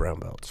I got our brown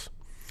belts.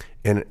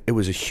 And it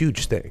was a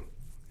huge thing.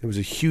 It was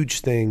a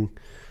huge thing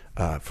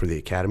for the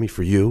academy,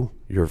 for you,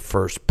 your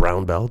first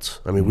brown belts.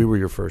 I mean, we were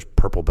your first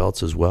purple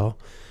belts as well.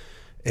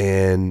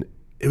 And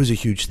it was a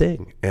huge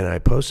thing. And I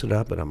posted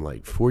up, and I'm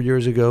like, 4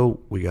 years ago,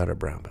 we got our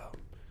brown belt.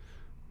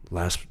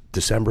 Last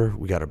December,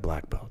 we got our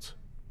black belts.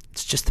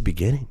 It's just the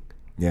beginning.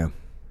 Yeah.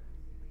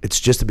 It's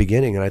just the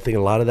beginning. And I think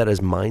a lot of that is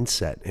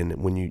mindset. And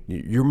when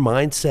your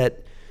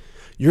mindset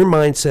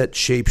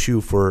shapes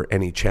you for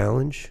any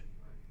challenge,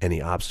 any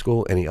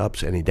obstacle, any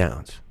ups, any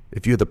downs.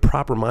 If you have the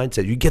proper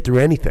mindset, you get through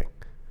anything.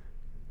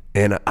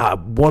 And I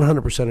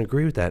 100%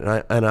 agree with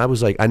that. And I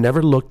was like, I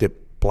never looked at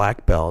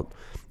black belt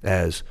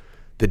as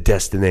the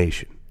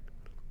destination.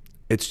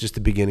 It's just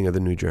the beginning of the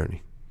new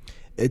journey.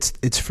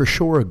 It's for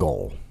sure a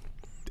goal.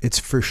 It's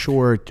for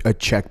sure a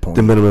checkpoint.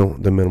 The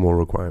minimal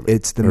requirement.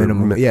 It's the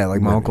minimum. Yeah, like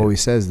my uncle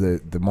always says,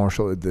 in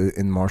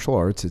martial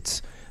arts,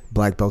 it's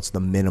black belt's the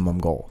minimum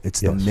goal. It's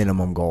the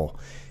minimum goal.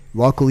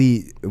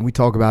 Luckily, we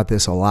talk about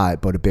this a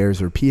lot, but it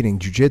bears repeating.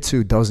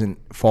 Jiu-Jitsu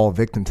doesn't fall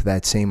victim to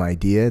that same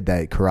idea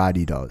that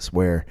karate does,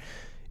 where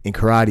in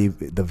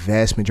karate, the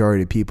vast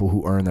majority of people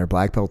who earn their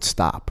black belt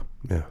stop.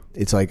 Yeah.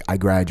 It's like, I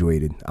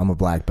graduated. I'm a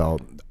black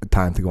belt.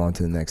 Time to go on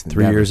to the next thing.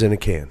 3 years in a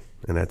can,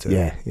 and that's it.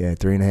 Yeah,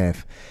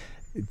 3.5.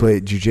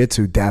 But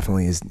jiu-jitsu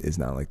definitely is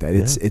not like that.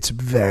 It's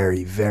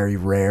very, very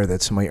rare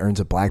that somebody earns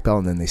a black belt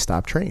and then they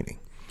stop training.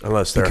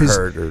 Unless they're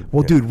hurt.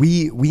 Dude,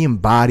 we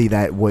embody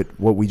that, what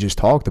we just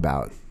talked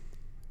about.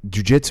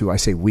 Jiu-jitsu, I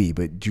say we,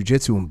 but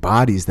jiu-jitsu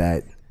embodies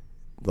that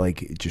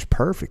like just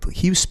perfectly.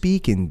 He was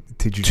speaking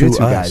to jiu-jitsu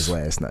guys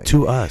last night.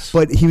 To us.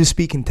 But he was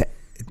speaking to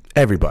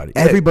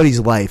Everybody's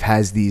life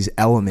has these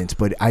elements,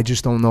 but I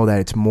just don't know that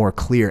it's more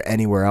clear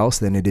anywhere else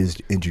than it is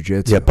in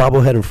jiu-jitsu. Yeah,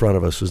 bobblehead in front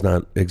of us was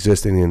not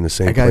existing in the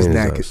same that guy's plane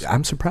neck. as us.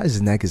 I'm surprised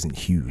his neck isn't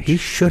huge. He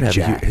should have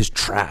Jacked. his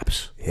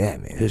traps. Yeah,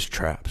 man. His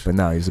traps. But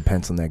no, he's a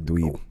pencil neck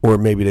dweeb. Or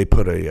maybe they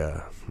put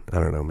I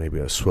don't know, maybe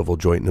a swivel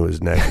joint into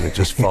his neck and it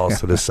just falls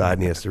to the side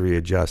and he has to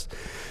readjust.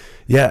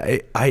 Yeah,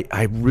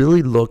 I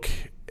really look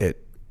at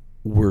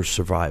we're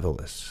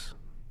survivalists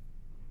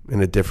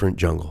in a different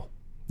jungle.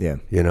 Yeah.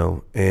 You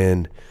know,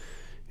 and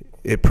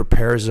it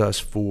prepares us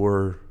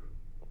for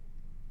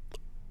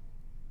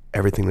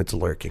everything that's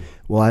lurking.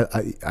 Well,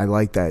 I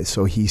like that.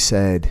 So he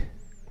said,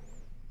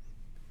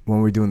 when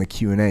we were doing the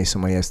Q&A,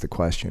 somebody asked the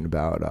question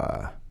about,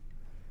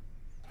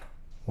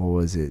 what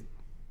was it?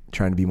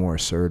 Trying to be more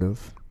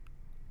assertive.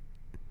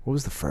 What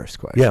was the first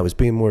question? Yeah, it was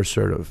being more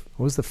assertive.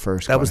 What was the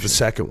first That question? was the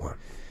second one.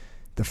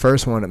 The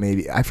first one,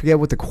 maybe. I forget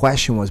what the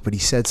question was, but he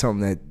said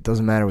something that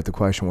doesn't matter what the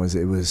question was.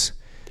 It was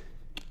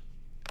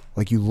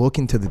like you look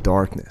into the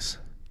darkness.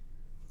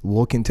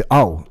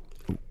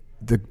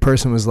 The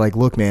person was like,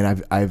 look,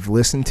 man, I've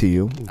listened to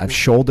you. I've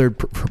shouldered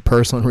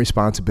personal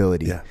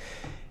responsibility. Yeah.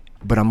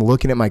 But I'm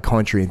looking at my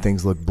country and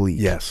things look bleak.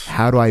 Yes.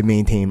 How do I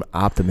maintain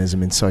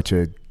optimism in such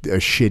a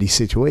shitty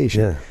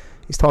situation? Yeah.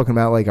 He's talking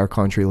about like our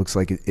country looks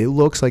like it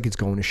looks like it's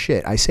going to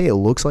shit. I say it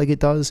looks like it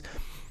does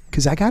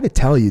because I got to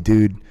tell you,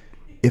 dude,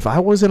 if I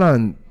wasn't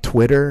on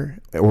Twitter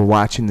or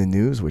watching the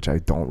news, which I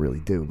don't really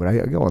do, but I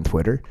go on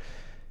Twitter,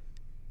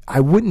 I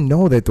wouldn't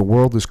know that the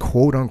world is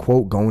quote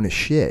unquote going to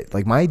shit.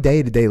 Like my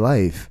day-to-day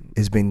life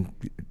has been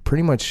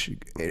pretty much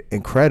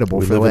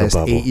incredible for the last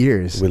 8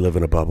 years. We live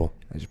in a bubble.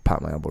 I just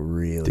popped my elbow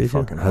really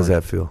fucking hard. How's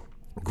that feel?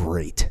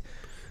 Great.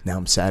 Now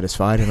I'm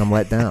satisfied and I'm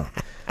let down.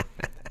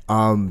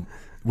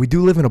 We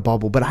do live in a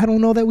bubble, but I don't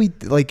know that we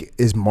like.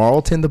 Is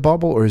Marlton the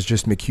bubble or is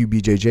just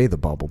McHugh-BJJ the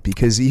bubble?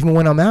 Because even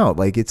when I'm out,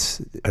 like I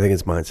think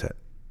it's mindset.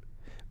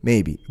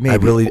 Maybe.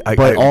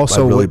 But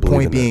also, really the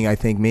point being, I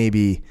think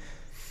maybe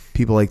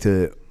people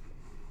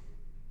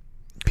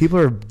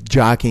are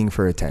jockeying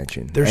for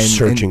attention. They're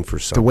searching for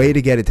something. The way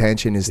to get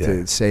attention is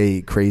to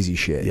say crazy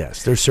shit.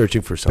 Yes, they're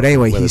searching for something. But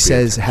anyway, he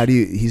says,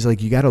 he's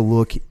like, you got to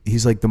look.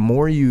 He's like, the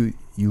more you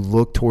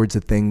look towards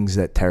the things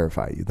that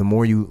terrify you, the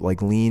more you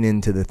like lean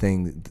into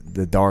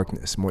the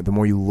darkness, the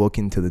more you look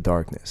into the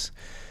darkness.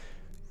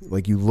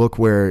 Like you look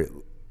where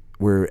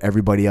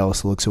everybody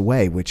else looks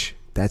away, which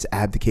that's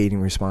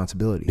abdicating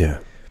responsibility. Yeah.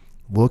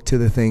 Look to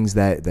the things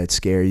that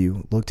scare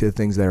you. Look to the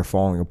things that are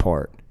falling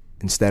apart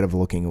instead of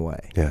looking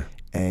away. Yeah.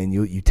 And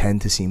you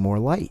tend to see more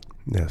light.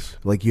 Yes.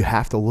 Like you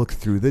have to look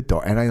through the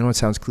dark. And I know it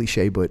sounds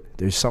cliche, but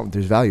there's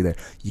value there.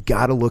 You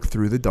got to look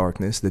through the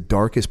darkness. The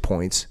darkest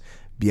points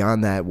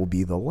beyond that will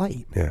be the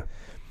light. Yeah.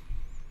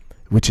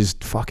 Which is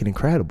fucking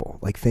incredible.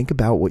 Like think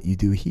about what you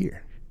do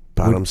here.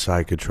 Bottom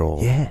side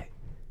control. Yeah.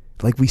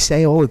 Like we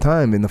say all the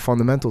time in the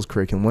fundamentals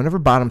curriculum, whenever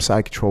bottom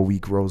side control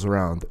week rolls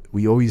around,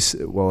 we always,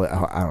 well,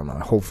 I don't know.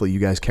 Hopefully you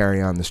guys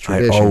carry on this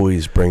tradition. I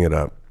always bring it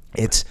up.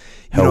 It's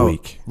Hell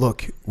week.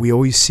 Look, we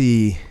always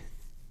see,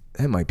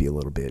 that might be a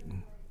little bit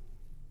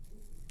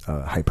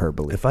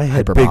hyperbole. If I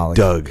had hyperbolic.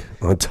 Big Doug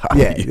on top of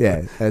you.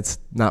 Yeah, that's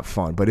not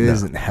fun, but it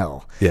isn't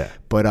hell. Yeah.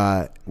 But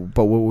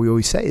what we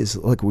always say is,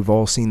 look, we've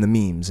all seen the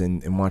memes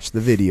and watched the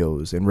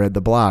videos and read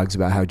the blogs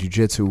about how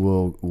jiu-jitsu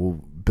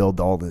will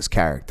build all this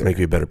character. Make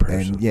you a better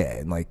person.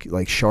 And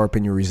like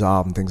sharpen your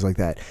resolve and things like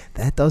that.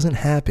 That doesn't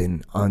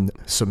happen on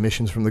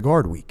submissions from the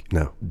guard week.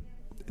 No.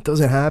 It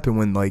doesn't happen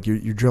when like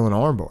you're drilling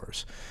arm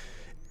bars.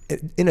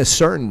 In a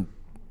certain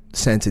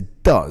sense,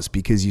 it does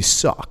because you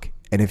suck.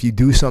 And if you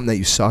do something that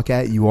you suck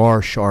at, you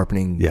are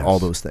sharpening all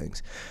those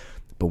things.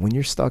 But when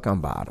you're stuck on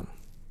bottom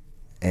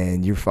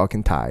and you're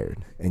fucking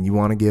tired and you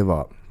want to give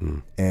up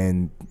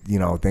and,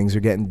 things are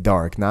getting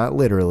dark, not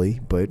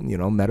literally, but,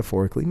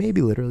 metaphorically,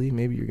 maybe literally,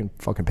 maybe you're going to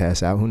fucking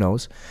pass out, who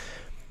knows.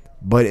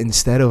 But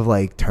instead of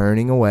like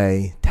turning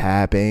away,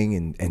 tapping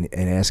and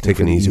asking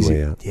for an easy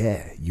way out.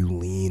 Yeah, you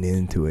lean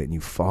into it and you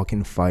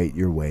fucking fight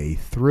your way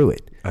through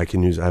it. I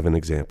have an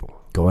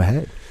example. Go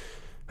ahead.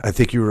 I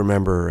think you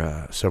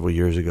remember several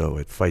years ago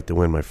at Fight to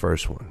Win, my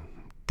first one.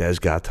 Des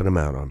got to the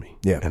mount on me.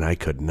 Yeah. And I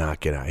could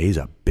not get out. He's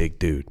a big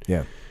dude.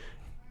 Yeah.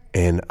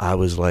 And I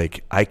was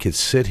like, I could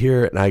sit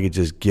here and I could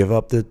just give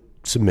up the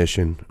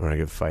submission or I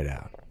could fight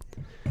out.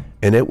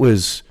 And it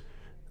was,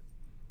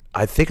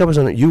 I think I was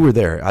on it. You were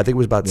there. I think it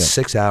was about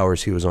 6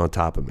 hours he was on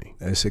top of me.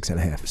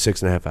 6.5.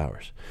 6.5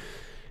 hours.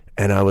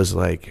 And I was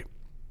like,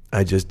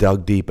 I just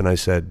dug deep and I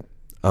said,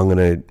 I'm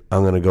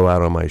gonna go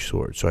out on my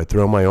sword. So I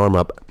throw my arm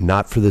up,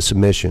 not for the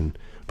submission,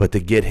 but to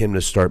get him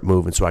to start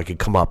moving so I could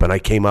come up. And I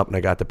came up and I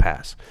got the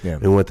pass. Yeah.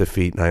 And went to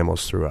feet and I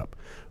almost threw up.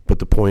 But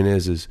the point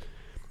is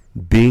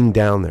being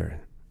down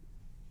there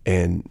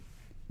and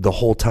the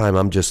whole time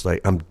I'm just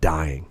like, I'm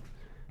dying.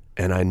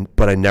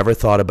 But I never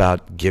thought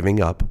about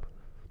giving up.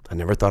 I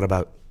never thought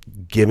about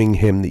giving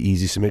him the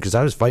easy submission because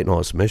I was fighting all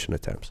his submission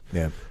attempts.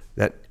 Yeah.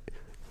 That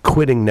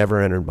quitting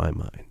never entered my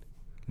mind.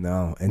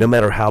 No. No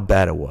matter how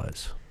bad it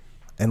was.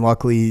 And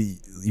luckily,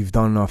 you've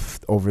done enough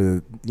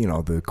over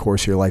the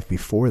course of your life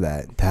before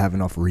that to have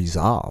enough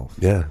resolve.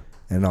 Yeah.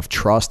 and enough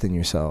trust in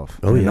yourself,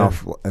 Oh, and yeah.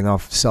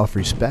 enough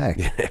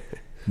self-respect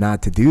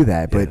not to do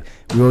that. But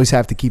we always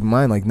have to keep in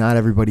mind, like, not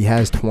everybody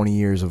has 20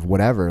 years of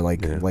whatever,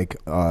 like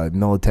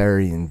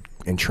military and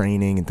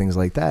training and things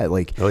like that.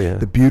 Like,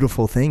 the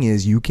beautiful thing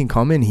is you can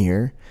come in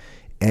here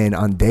and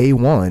on day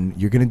one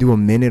you're going to do a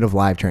minute of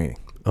live training.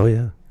 Oh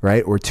yeah.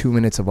 Right? Or 2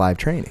 minutes of live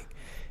training.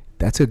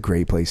 That's a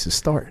great place to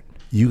start.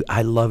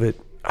 I love it.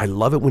 I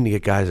love it when you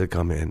get guys that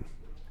come in,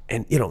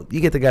 and you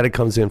get the guy that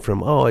comes in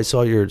from, I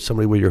saw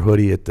somebody with your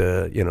hoodie at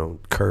the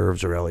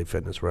Curves or LA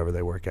Fitness, wherever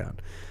they work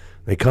out.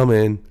 They come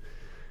in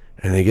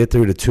and they get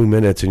through to 2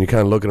 minutes, and you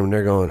kind of look at them and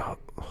they're going,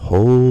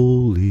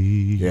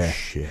 holy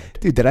shit.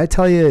 Dude, did I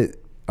tell you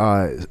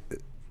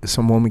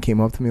some woman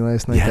came up to me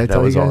last night? Yeah, did I that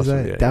tell was you guys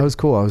awesome. that? Yeah, that was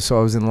cool. I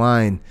was in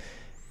line,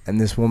 and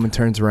this woman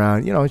turns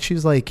around, and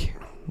she's like,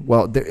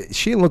 well,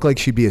 she didn't look like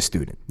she'd be a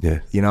student. Yeah.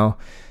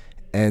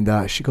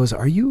 And she goes,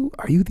 "Are you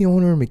the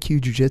owner of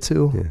McHugh Jiu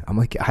Jitsu?" Yeah. I'm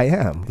like, "I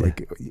am." Yeah.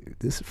 Like,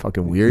 this is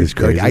fucking weird. It's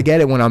crazy. Like, I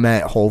get it when I'm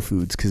at Whole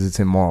Foods because it's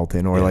in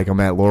Marlton, or like I'm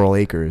at Laurel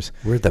Acres.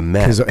 We're at the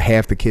Met. Because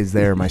half the kids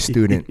there are my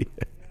student.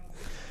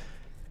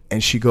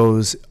 And she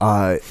goes,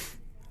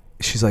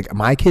 she's like,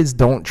 "My kids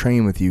don't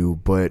train with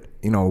you, but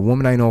a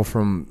woman I know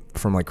from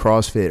like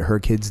CrossFit, her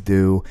kids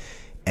do."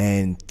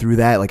 And through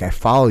that, like, I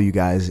follow you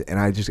guys, and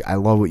I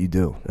love what you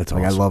do. That's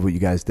like, awesome. I love what you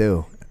guys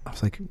do. I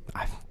was like,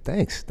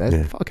 thanks.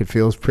 That fucking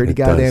feels pretty It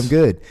goddamn does.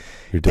 good.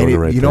 You're doing and the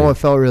right You know thing. what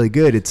felt really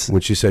good? It's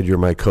When she said you're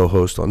my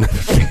co-host on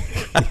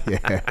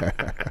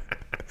that.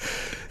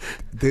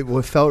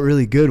 what felt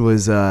really good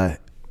was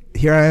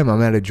here I am.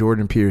 I'm at a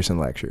Jordan Peterson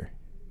lecture,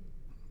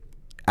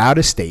 out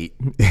of state,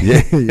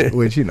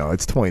 which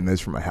it's 20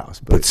 minutes from my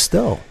house, But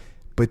still.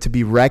 But to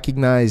be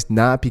recognized,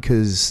 not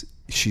because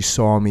she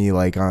saw me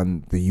like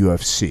on the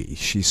UFC.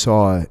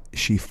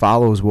 She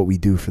follows what we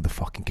do for the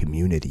fucking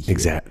community here.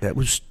 Exactly.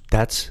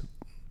 That's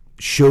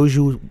shows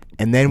you.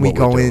 And then we what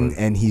go we're in doing.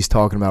 and he's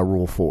talking about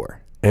Rule 4.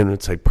 And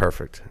it's like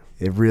perfect.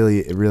 It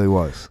really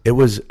was. It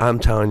was, I'm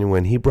telling you,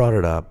 when he brought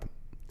it up,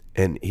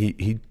 and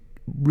he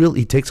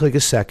takes like a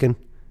second,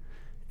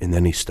 and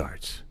then he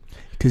starts.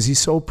 Because he's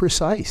so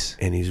precise.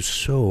 And he's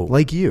so.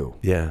 Like you.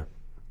 Yeah.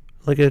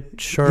 Like a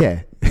sharp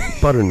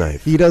butter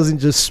knife. He doesn't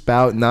just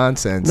spout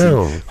nonsense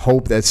and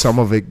hope that some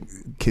of it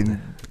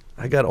can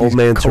I got old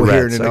man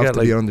coherent Tourette's. enough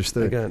to be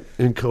understood. I got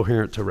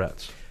incoherent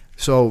Tourette's.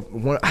 So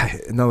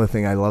another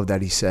thing I love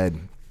that he said,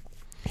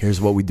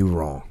 here's what we do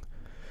wrong.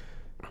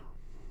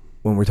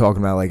 When we're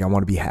talking about, like, I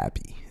want to be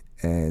happy.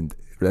 And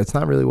that's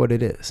not really what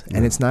it is.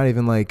 And it's not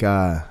even like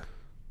I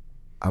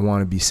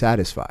want to be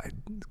satisfied,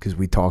 because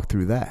we talked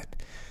through that.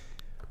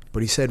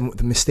 But he said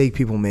the mistake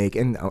people make,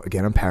 and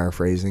again, I'm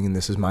paraphrasing, and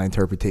this is my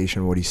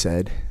interpretation of what he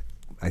said.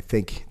 I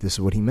think this is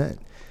what he meant.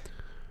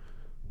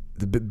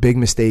 The big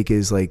mistake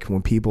is, like,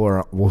 when people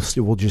are,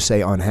 we'll just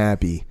say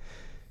unhappy,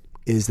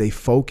 is they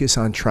focus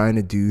on trying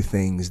to do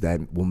things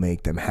that will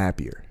make them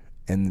happier.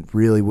 And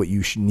really what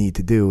you should need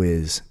to do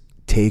is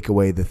take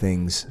away the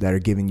things that are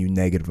giving you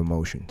negative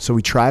emotion. So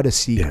we try to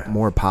seek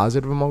more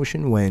positive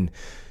emotion, when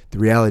the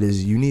reality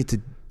is you need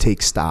to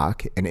take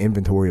stock and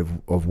inventory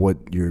of what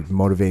your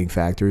motivating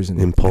factors and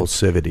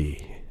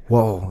impulsivity.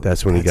 Well,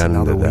 that's when he got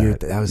into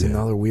that. That was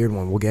another weird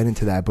one. We'll get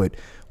into that. But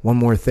one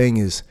more thing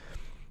is,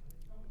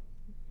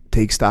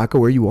 take stock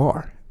of where you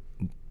are.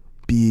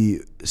 Be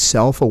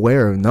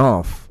self-aware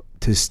enough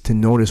to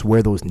notice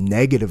where those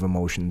negative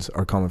emotions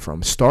are coming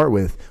from. Start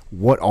with,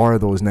 what are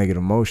those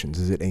negative emotions?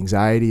 Is it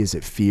anxiety? Is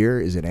it fear?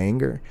 Is it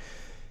anger?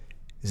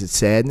 Is it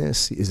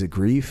sadness? Is it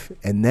grief?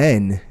 And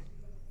then,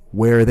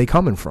 where are they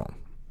coming from?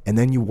 And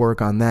then you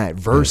work on that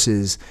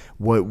versus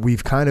what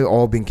we've kind of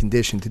all been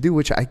conditioned to do,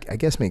 which I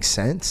guess makes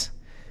sense.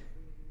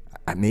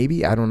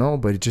 Maybe, I don't know,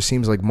 but it just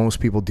seems like most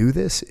people do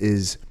this,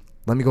 is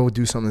let me go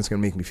do something that's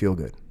going to make me feel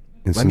good.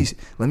 Let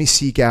me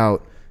seek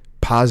out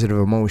positive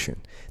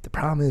emotion. The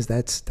problem is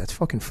that's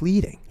fucking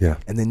fleeting. Yeah.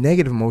 And the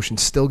negative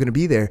emotion's still going to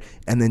be there,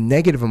 and the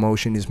negative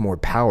emotion is more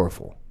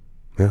powerful.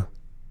 Yeah.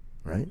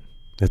 Right?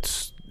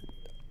 It's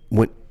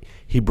when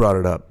he brought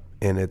it up,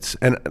 and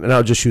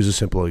I'll just use a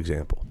simple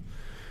example.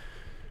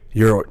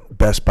 You're at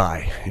Best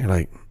Buy. You're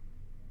like,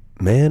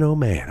 man, oh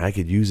man, I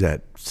could use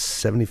that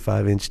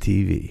 75-inch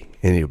TV.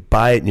 And you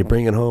buy it and you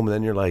bring it home, and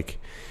then you're like,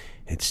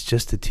 it's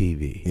just a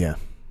TV. Yeah.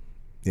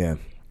 Yeah.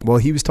 Well,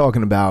 he was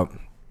talking about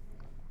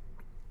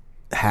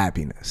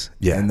happiness.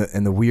 Yeah.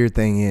 And the weird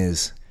thing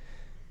is,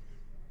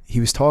 he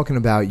was talking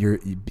about your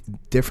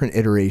different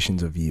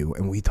iterations of you,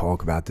 and we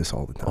talk about this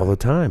all the time. All the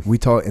time. We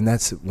talk, and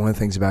that's one of the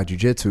things about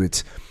jiu-jitsu.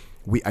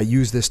 I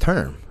use this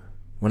term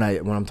when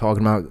I'm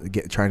talking about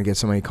trying to get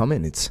somebody to come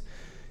in. It's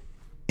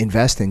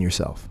invest in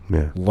yourself.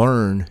 Yeah.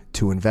 Learn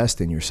to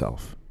invest in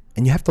yourself.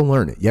 And you have to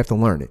learn it. You have to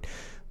learn it,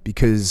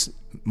 because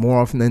more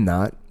often than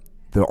not,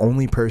 the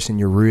only person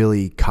you're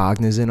really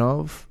cognizant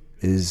of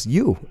is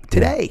you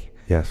today.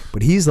 Yes.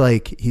 But he's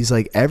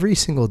like every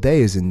single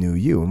day is a new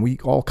you, and we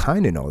all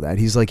kind of know that.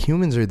 He's like,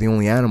 humans are the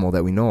only animal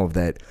that we know of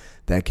that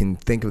can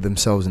think of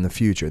themselves in the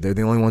future. They're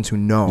the only ones who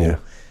know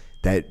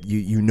that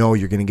you know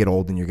you're going to get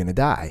old and you're going to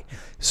die.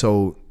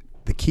 So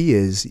the key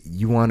is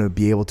you want to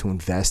be able to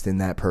invest in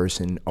that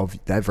person, of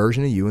that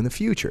version of you in the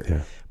future.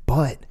 Yeah.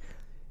 But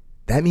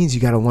that means you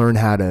got to learn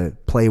how to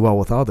play well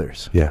with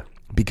others. Yeah.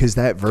 Because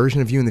that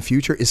version of you in the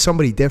future is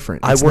somebody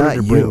different. I wanted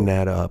to bring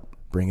that up.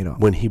 Bring it up.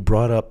 When he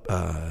brought up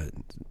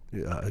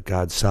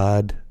Jad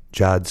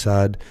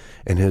Saad,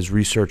 and his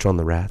research on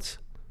the rats.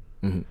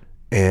 Mm-hmm.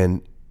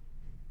 And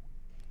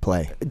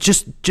play.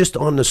 Just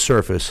on the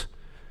surface,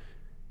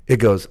 it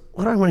goes,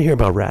 what do I want to hear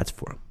about rats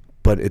for?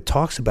 But it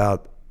talks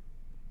about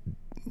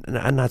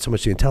not so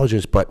much the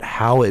intelligence, but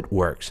how it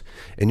works.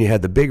 And you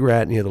had the big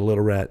rat and you had the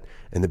little rat,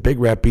 and the big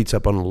rat beats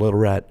up on the little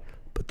rat,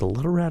 but the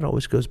little rat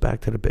always goes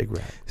back to the big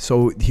rat.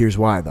 So here's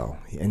why, though.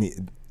 And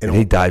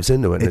he dives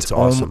into it, and it's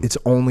awesome. It's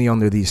only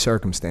under these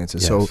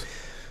circumstances. Yes.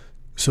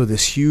 So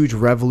this huge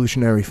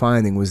revolutionary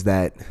finding was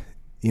that,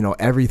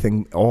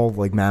 everything, all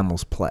like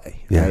mammals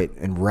play, right?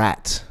 And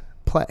rats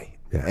play.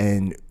 Yeah.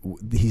 And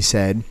he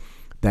said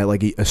that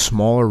like a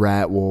smaller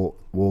rat will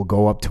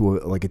go up to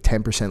a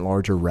 10%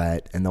 larger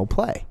rat, and they'll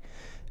play.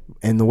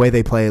 And the way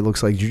they play, it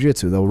looks like Jiu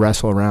Jitsu. They'll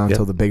wrestle around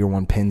until the bigger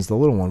one pins the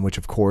little one, which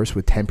of course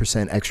with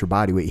 10% extra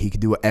body weight, he could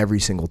do it every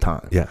single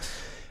time. Yes.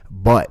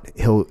 But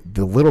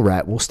the little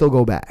rat will still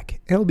go back.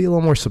 It'll be a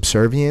little more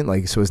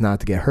subservient, so as not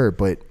to get hurt,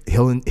 but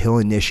he'll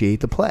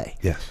initiate the play.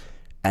 Yes.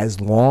 As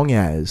long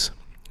as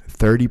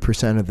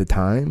 30% of the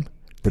time,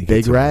 the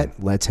big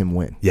rat lets him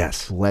win.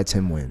 Yes. Lets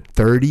him win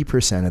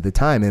 30% of the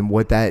time. And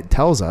what that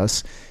tells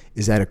us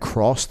is that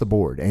across the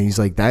board, and he's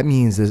like, that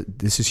means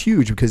this is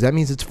huge, because that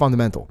means it's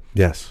fundamental.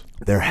 Yes.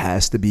 There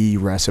has to be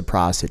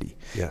reciprocity.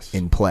 Yes.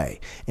 In play.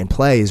 And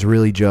play is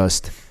really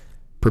just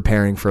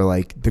preparing for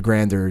the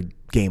grander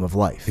game of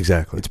life.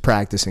 Exactly. It's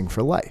practicing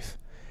for life.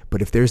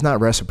 But if there's not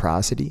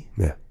reciprocity,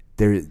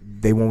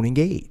 they won't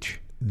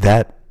engage.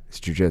 That is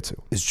jiu-jitsu.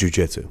 It's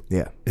jiu-jitsu.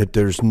 Yeah.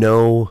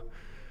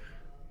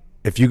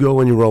 If you go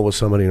and you roll with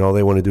somebody and all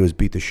they want to do is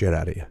beat the shit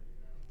out of you,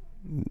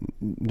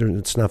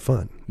 it's not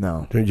fun.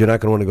 No. You're not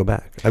going to want to go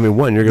back. I mean,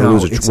 you're going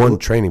to lose one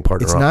training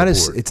partner off the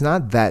board. It's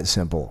not that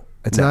simple.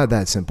 It's not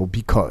that simple,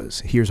 because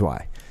here's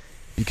why.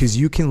 Because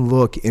you can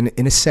look,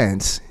 in a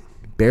sense,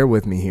 bear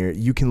with me here,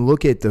 you can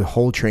look at the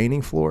whole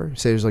training floor,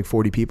 say there's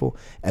 40 people,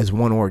 as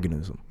one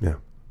organism. Yeah.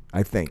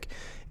 I think.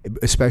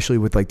 Especially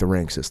with the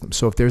rank system.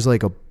 So if there's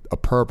a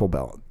purple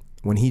belt,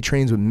 when he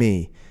trains with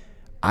me,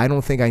 I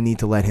don't think I need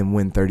to let him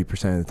win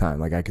 30% of the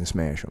time. I can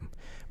smash him.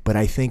 But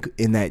I think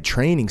in that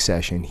training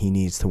session, he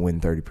needs to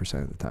win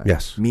 30% of the time.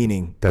 Yes.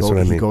 Meaning, that's what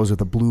I mean. He goes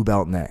with a blue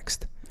belt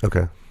next.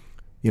 Okay.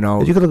 You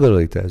could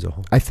look at that as a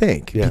whole. I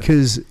think. Yeah.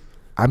 Because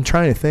I'm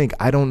trying to think.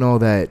 I don't know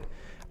that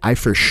I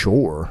for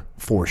sure,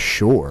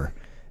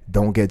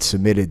 don't get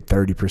submitted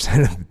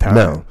 30% of the time.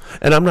 No.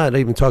 And I'm not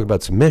even talking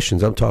about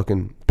submissions. I'm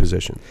talking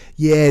position.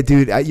 Yeah,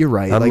 dude, you're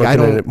right. I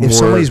don't. If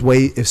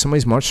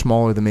somebody's much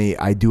smaller than me,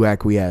 I do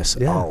acquiesce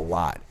a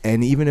lot.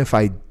 And even if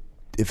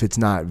it's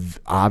not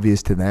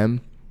obvious to them,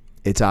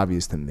 it's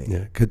obvious to me.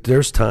 Yeah, 'cause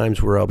there's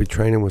times where I'll be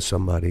training with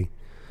somebody,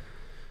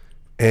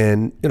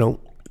 and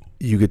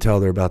you could tell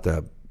they're about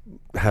to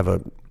have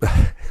a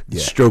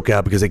stroke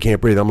out because they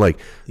can't breathe. I'm like,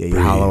 you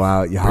hollow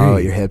out, hollow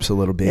your hips a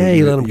little bit. Yeah,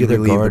 you let them get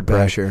their guard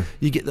pressure. Back.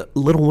 You get the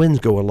little wins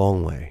go a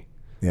long way.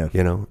 Yeah,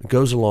 it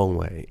goes a long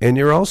way, and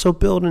you're also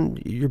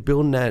building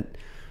that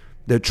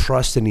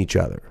trust in each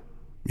other.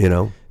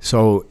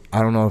 So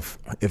I don't know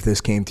if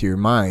this came to your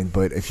mind,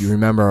 but if you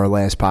remember our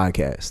last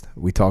podcast,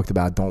 we talked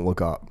about don't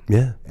look up.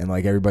 Yeah, and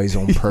everybody's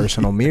own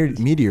personal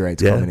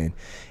meteorites coming in.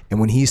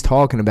 And when he's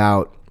talking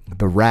about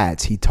the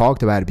rats, he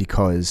talked about it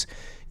because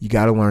you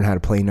got to learn how to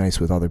play nice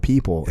with other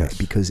people. Yes.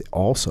 Because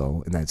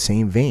also in that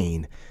same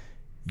vein,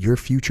 your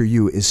future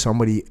you is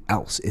somebody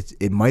else.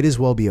 It might as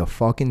well be a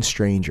fucking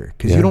stranger,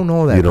 because you don't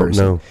know that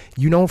person. Don't know.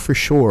 You know for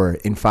sure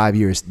in 5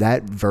 years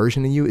that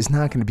version of you is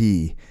not going to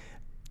be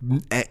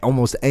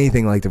almost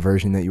anything like the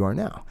version that you are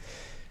now.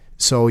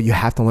 So you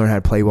have to learn how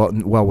to play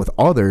well with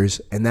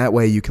others, and that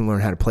way you can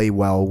learn how to play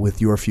well with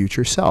your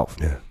future self.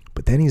 Yeah.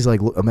 But then he's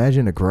like,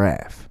 imagine a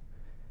graph.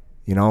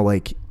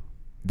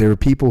 There are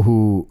people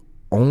who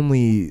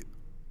only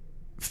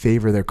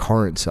favor their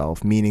current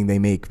self, meaning they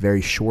make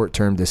very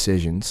short-term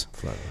decisions.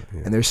 Yeah.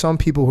 And there's some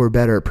people who are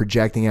better at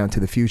projecting out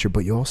into the future,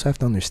 but you also have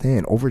to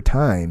understand, over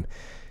time,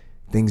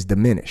 things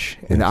diminish.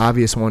 Yes. And the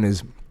obvious one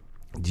is,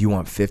 do you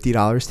want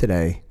 $50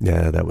 today?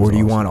 Yeah, that was Or do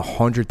you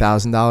awesome. want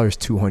 $100,000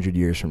 200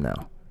 years from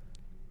now?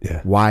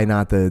 Yeah. Why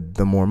not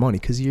the more money?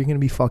 Because you're going to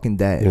be fucking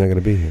dead. You're not going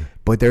to be here.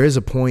 But there is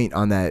a point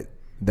on that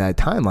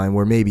timeline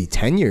where maybe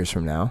 10 years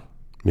from now,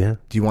 yeah.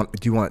 Do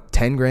you want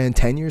 10 grand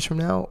 10 years from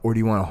now, or do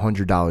you want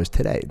 $100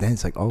 today? Then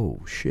it's like, oh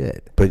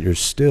shit. But you're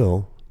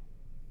still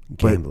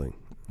gambling.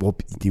 Well,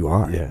 you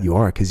are. Yeah. You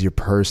are, because your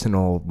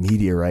personal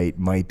meteorite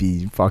might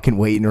be fucking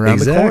waiting around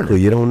the corner. Exactly.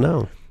 You don't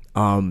know.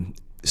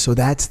 So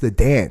that's the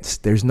dance.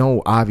 There's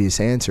no obvious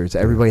answers.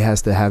 Everybody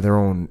has to have their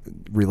own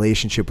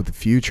relationship with the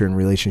future and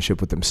relationship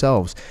with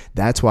themselves.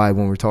 That's why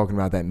when we're talking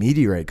about that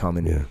meteorite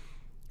coming,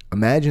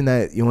 imagine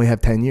that you only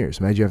have 10 years.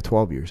 Imagine you have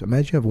 12 years.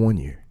 Imagine you have 1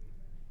 year.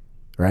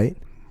 Right?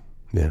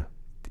 Yeah.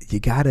 You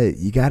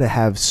gotta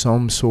have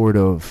some sort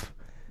of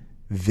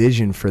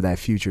vision for that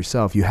future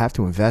self, you have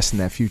to invest in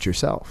that future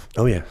self.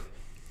 Oh yeah.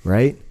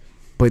 Right?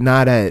 But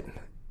not at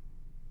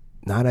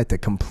the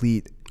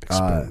complete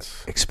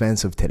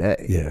expense of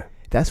today. Yeah.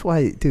 That's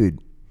why, dude,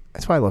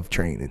 that's why I love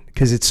training,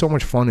 because it's so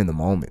much fun in the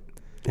moment.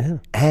 Yeah.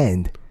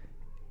 And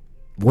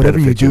whatever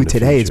you do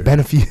today, it's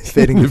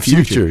benefiting the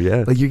future.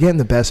 Yeah. Like, you're getting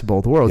the best of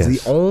both worlds.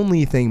 Yes. The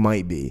only thing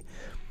might be,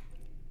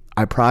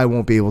 I probably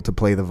won't be able to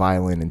play the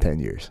violin in 10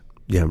 years.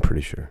 Yeah, I'm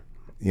pretty sure.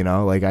 You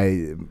know, like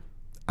I'm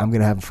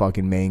going to have a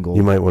fucking mangle.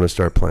 You might want to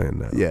start playing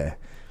now. Yeah.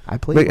 I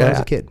played when I was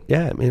a kid.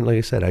 Yeah, I mean, like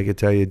I said, I could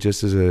tell you,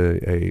 just as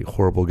a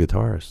horrible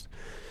guitarist,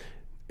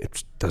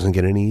 it doesn't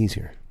get any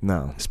easier.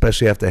 No.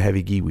 Especially after a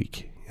heavy gi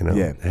week. You know,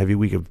 Yeah. a heavy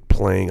week of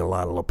playing a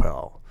lot of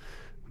lapel.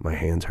 My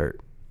hands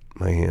hurt.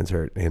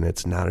 And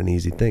it's not an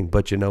easy thing.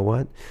 But you know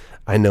what?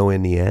 I know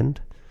in the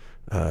end,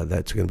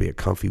 that's going to be a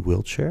comfy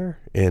wheelchair.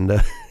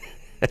 And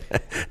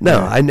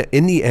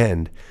in the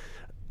end,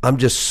 I'm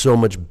just so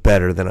much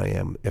better than I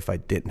am if I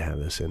didn't have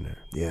this in there.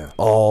 Yeah.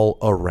 All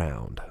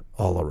around.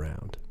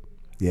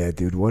 Yeah,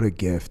 dude, what a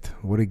gift.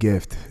 What a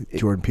gift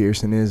Jordan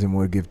Peterson is, and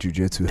what a gift Jiu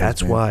Jitsu has been.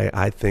 That's why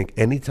I think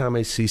anytime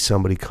I see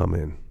somebody come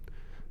in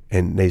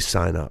and they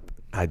sign up,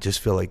 I just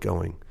feel like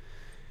going,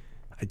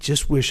 I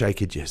just wish I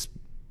could just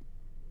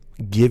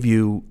give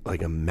you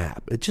like a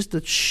map. It's just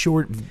a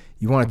short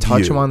You want to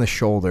touch them on the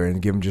shoulder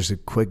and give them just a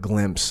quick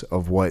glimpse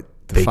of what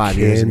the 5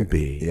 years can ago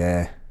be.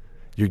 Yeah.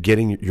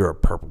 You're a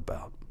purple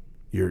belt.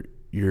 You're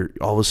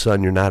all of a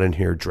sudden you're not in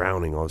here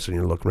drowning. All of a sudden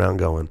you're looking around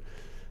going,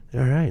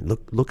 all right,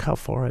 look how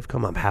far I've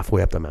come. I'm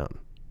halfway up the mountain.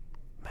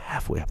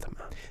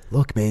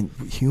 Look, man,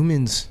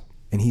 humans,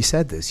 and he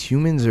said this,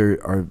 humans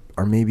are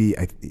maybe,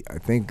 I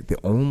think, the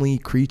only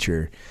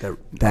creature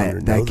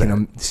that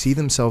can see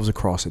themselves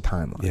across a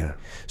timeline. Yeah.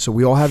 So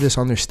we all have this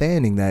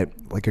understanding that,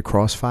 like,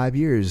 across 5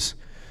 years,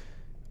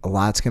 a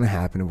lot's going to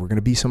happen, and we're going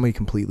to be somebody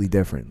completely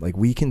different. Like,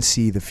 we can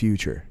see the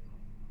future.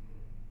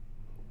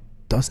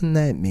 Doesn't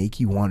that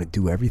make you want to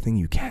do everything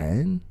you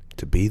can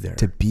to be there?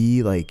 To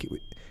be like,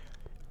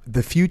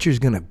 the future's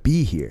going to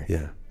be here.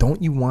 Yeah.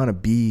 Don't you want to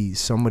be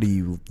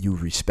somebody you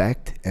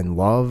respect and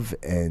love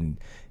and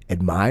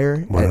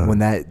admire when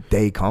that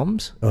day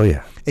comes? Oh,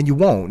 yeah. And you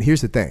won't.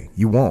 Here's the thing.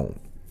 You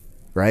won't.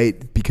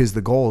 Right? Because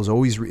the goal is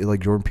always,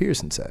 like Jordan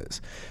Peterson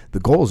says, the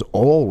goal is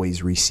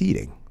always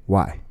receding.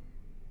 Why?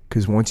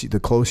 Because the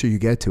closer you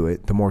get to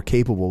it, the more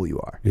capable you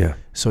are. Yeah.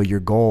 So your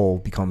goal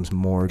becomes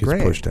more Gets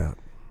grand. pushed out.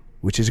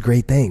 Which is a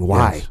great thing.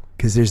 Why? Yes.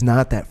 Because there's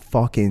not that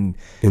fucking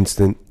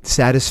instant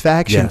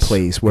satisfaction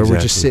place where we're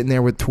just sitting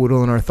there with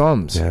twiddling our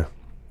thumbs. Yeah.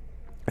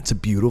 It's a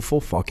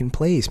beautiful fucking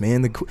place,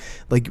 man.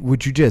 Like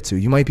with jiu-jitsu,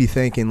 you might be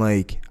thinking,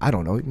 like, I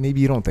don't know,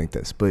 maybe you don't think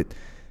this, but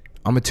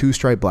I'm a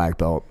 2-stripe black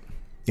belt.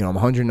 You know, I'm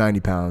 190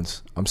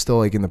 pounds. I'm still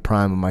like in the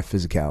prime of my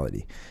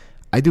physicality.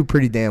 I do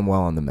pretty damn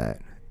well on the mat,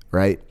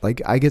 right?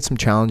 Like, I get some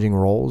challenging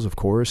rolls, of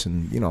course,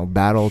 and, you know,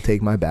 battle will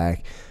take my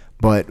back,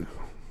 but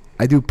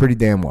I do pretty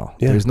damn well.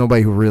 Yeah. There's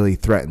nobody who really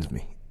threatens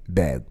me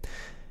bad.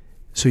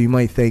 So you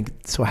might think,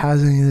 so how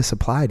does any of this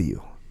apply to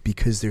you?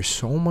 Because there's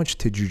so much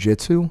to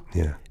jiu-jitsu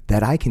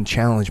that I can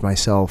challenge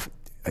myself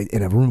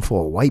in a room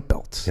full of white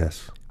belts.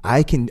 Yes.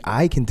 I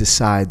can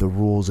decide the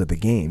rules of the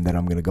game that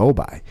I'm going to go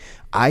by.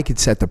 I could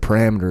set the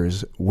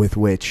parameters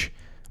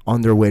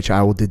under which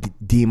I will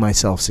deem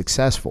myself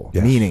successful.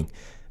 Yes. Meaning,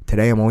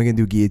 today I'm only going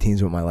to do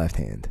guillotines with my left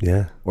hand.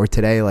 Yeah. Or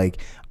today,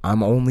 like,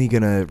 I'm only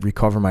going to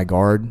recover my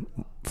guard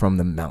from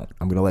the mount.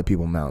 I'm going to let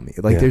people mount me.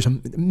 Like, there's a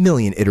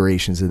million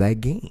iterations of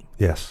that game.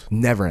 Yes.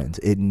 Never ends.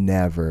 It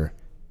never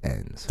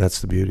ends. That's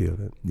the beauty of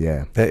it.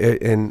 Yeah.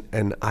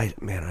 And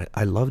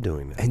I love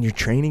doing that. And your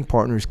training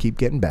partners keep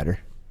getting better.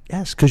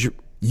 Yes, because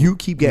you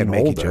keep getting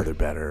make older. each other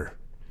better.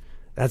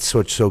 That's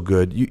what's so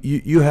good.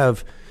 You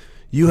have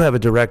a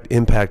direct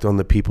impact on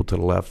the people to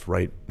the left,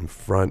 right, in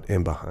front,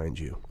 and behind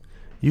you.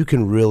 You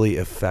can really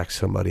affect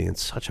somebody in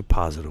such a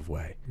positive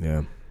way.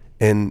 Yeah.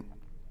 And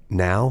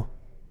now,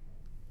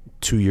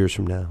 2 years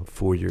from now,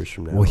 4 years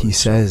from now. Well, he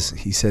says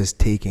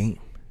take aim.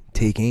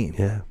 Take aim.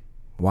 Yeah.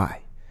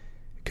 Why?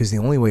 Because the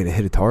only way to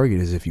hit a target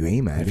is if you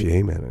aim at it. If you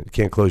aim at it. You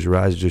can't close your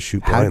eyes and just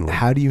shoot blindly.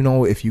 How do you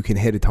know if you can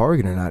hit a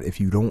target or not if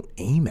you don't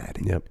aim at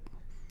it? Yep.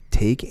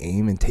 Take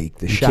aim and take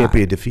the shot. You can't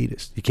be a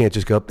defeatist. You can't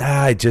just go,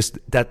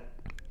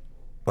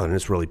 and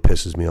this really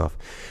pisses me off.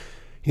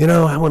 You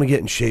know, I want to get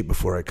in shape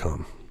before I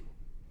come.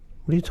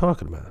 What are you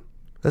talking about?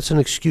 That's an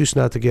excuse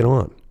not to get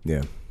on.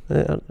 Yeah.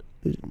 Dude,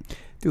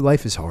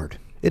 life is hard.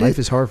 Life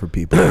is hard for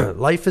people.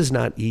 Life is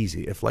not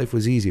easy. If life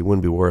was easy, it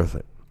wouldn't be worth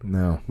it.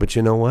 No. But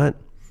you know what?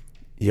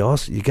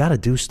 You got to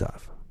do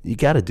stuff. You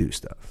got to do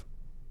stuff.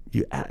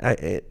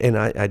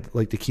 I'd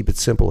like to keep it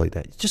simple like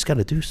that. You just got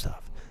to do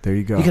stuff. There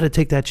you go. You got to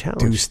take that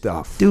challenge. Do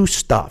stuff. Do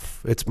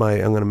stuff. I'm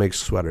going to make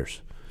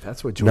sweaters.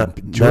 That's what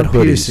Jordan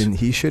Peterson,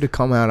 he should have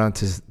come out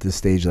onto the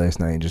stage last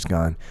night and just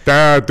gone,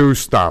 do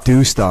stuff.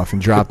 Do stuff, and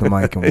drop the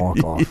mic and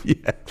walk off.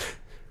 Yeah.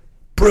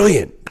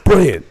 Brilliant.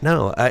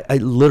 No, I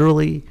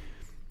literally,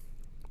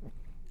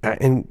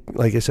 and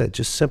like I said,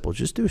 just simple.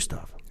 Just do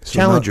stuff. So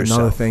Challenge yourself.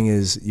 Another thing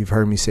is, you've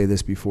heard me say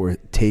this before,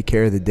 take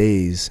care of the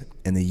days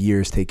and the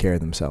years take care of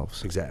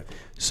themselves. Exactly.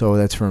 So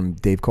that's from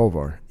Dave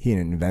Kovar. He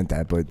didn't invent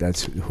that, but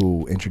that's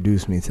who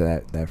introduced me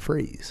to that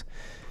phrase.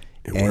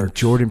 It and works.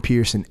 Jordan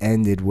Peterson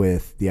ended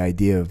with the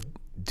idea of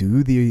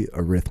do the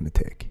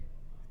arithmetic.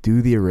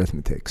 Do the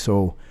arithmetic.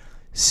 So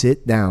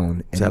sit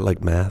down. Is that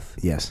like math?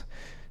 Yes.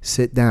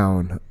 Sit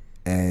down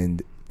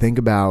and think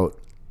about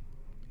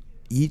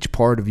each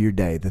part of your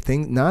day. The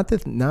thing, not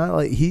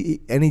like he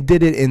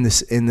did it in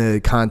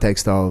the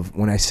context of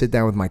when I sit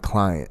down with my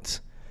clients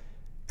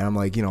and I'm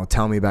like,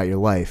 tell me about your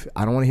life.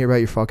 I don't want to hear about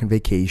your fucking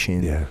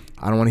vacation. Yeah.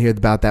 I don't want to hear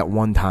about that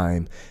one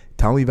time.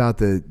 Tell me about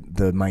the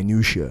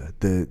minutia,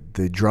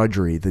 the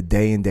drudgery, the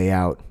day in, day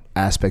out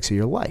aspects of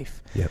your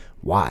life. Yep.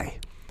 Why?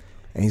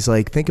 And he's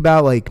like, think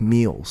about like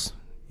meals.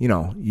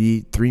 You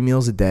eat 3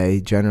 meals a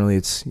day. Generally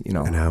it's, an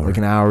hour. like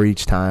an hour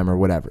each time or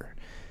whatever.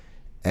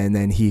 And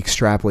then he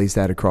extrapolates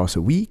that across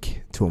a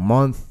week, to a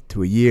month,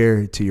 to a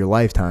year, to your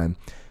lifetime.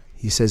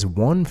 He says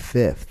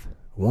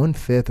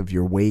 1/5 of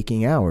your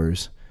waking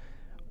hours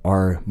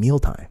are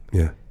mealtime.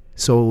 Yeah.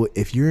 So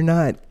if you're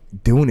not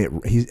doing it,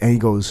 he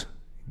goes,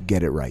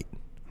 get it right.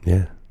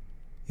 Yeah.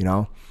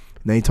 And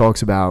then he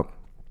talks about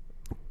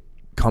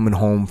coming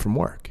home from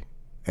work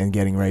and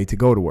getting ready to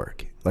go to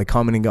work, like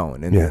coming and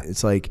going. And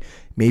it's like,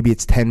 maybe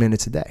it's 10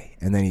 minutes a day.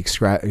 And then he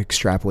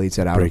extrapolates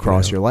that out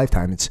across your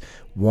lifetime. It's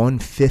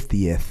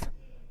 1/50th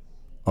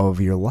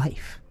of your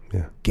life.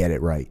 Yeah. Get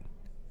it right.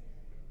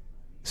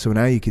 So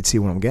now you can see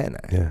what I'm getting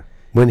at. Yeah.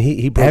 When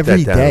he broke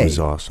Every that down, day, it was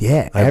awesome.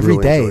 Yeah, I every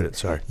really day enjoyed it.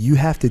 Sorry. you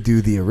have to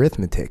do the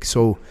arithmetic.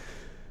 So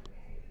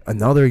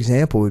another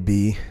example would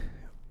be,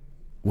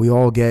 we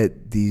all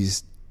get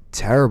these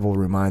terrible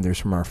reminders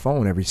from our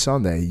phone every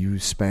Sunday. Your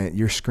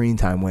screen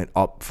time went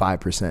up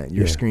 5%.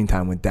 Your screen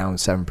time went down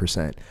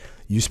 7%.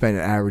 You spend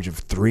an average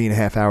of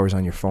 3.5 hours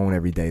on your phone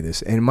every day.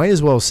 And it might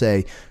as well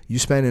say you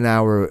spend an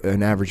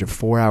average of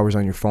 4 hours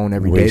on your phone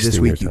every day this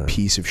week, you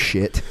piece of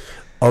shit.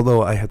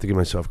 Although I have to give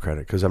myself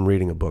credit because I'm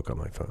reading a book on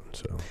my phone.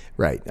 So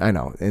right, I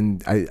know,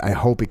 and I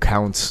hope it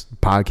counts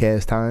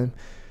podcast time.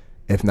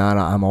 If not,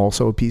 I'm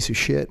also a piece of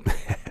shit.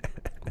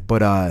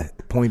 But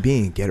point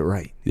being, get it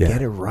right. Yeah.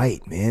 Get it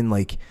right, man.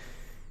 Like,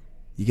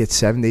 you get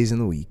 7 days in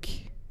the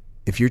week.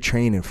 If you're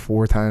training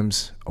 4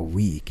 times a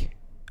week,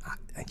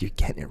 you're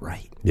getting it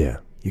right. Yeah.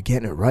 You're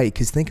getting it right.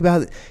 Because think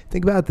about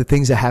the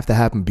things that have to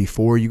happen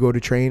before you go to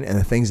train and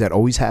the things that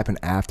always happen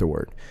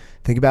afterward.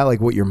 Think about like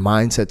what your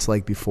mindset's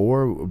like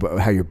before, but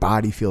how your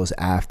body feels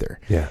after.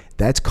 Yeah.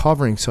 That's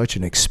covering such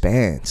an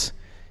expanse.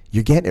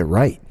 You're getting it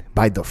right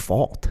by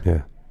default.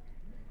 Yeah.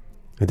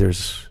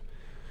 There's,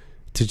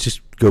 to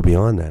just go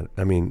beyond that.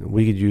 I mean,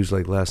 we could use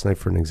like last night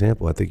for an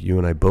example. I think you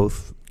and I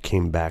both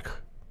came back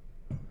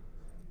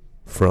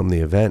from the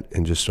event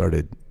and just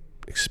started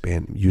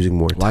using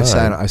more time.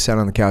 Well, I sat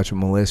on the couch with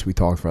Melissa. We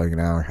talked for like an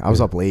hour. I was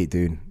up late,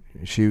 dude.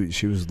 She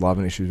was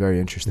loving it. She was very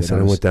interested. So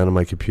I went down to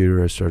my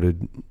computer. I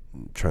started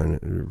trying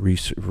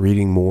to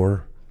reading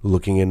more,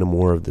 looking into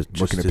more of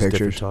looking at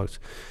pictures. Talks.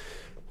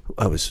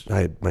 I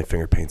had my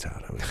finger paints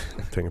out.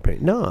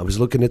 I was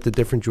looking at the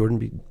different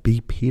Jordan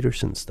B.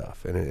 Peterson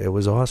stuff, and it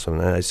was awesome.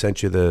 And I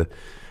sent you the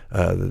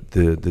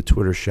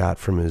Twitter shot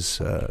from his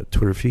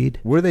Twitter feed.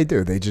 What do they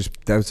do?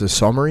 That was a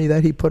summary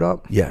that he put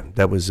up? Yeah,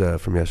 that was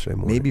from yesterday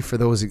morning. Maybe for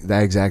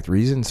that exact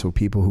reason, so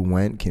people who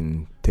went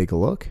can take a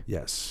look?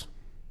 Yes.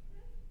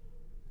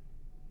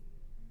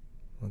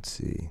 Let's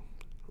see.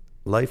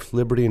 Life,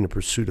 liberty, and the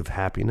pursuit of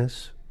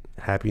happiness.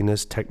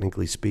 Happiness,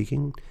 technically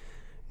speaking.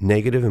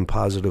 Negative and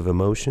positive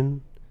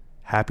emotion.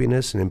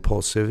 Happiness and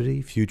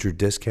impulsivity. Future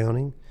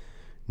discounting.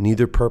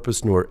 Neither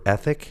purpose nor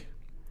ethic.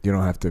 You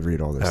don't have to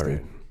read all this, All dude.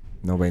 right.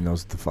 Nobody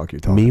knows what the fuck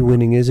you're talking about. Me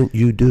winning isn't,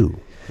 you do.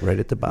 Right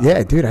at the bottom.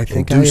 Yeah, dude, I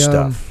think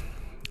stuff.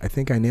 I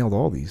think I nailed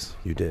all these.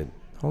 You did.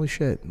 Holy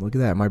shit, look at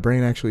that. My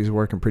brain actually is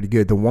working pretty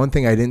good. The one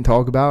thing I didn't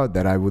talk about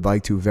that I would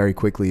like to very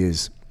quickly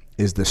is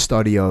the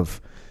study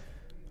of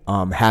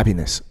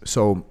happiness.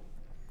 So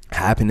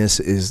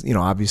happiness is,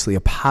 obviously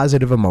a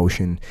positive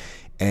emotion,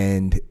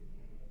 and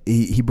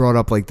he brought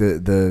up like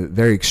the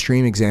very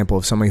extreme example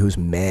of somebody who's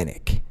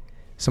manic.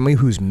 Somebody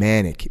who's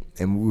manic,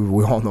 and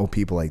we all know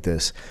people like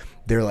this.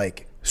 They're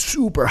like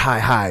super high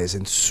highs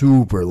and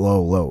super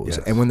low lows.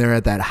 Yes. And when they're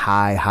at that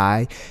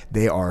high,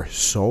 they are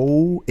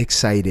so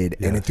excited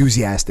and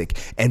enthusiastic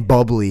and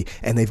bubbly,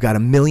 and they've got a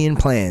million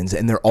plans,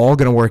 and they're all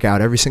going to work out,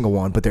 every single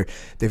one, but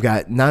they've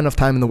got not enough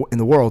time in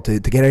the world to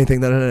get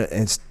anything done,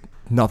 and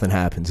nothing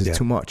happens. It's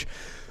too much.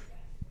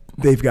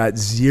 They've got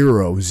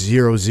zero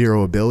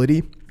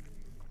ability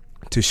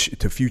to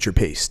future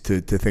pace, to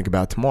think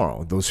about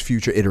tomorrow, those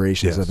future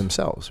iterations of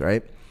themselves,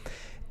 right?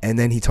 And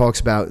then he talks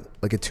about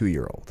like a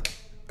 2-year-old.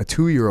 A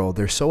 2-year-old,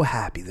 they're so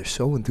happy, they're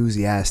so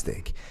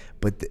enthusiastic,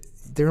 but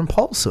they're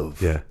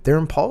impulsive. Yeah. They're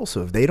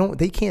impulsive.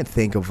 They can't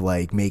think of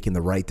like making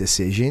the right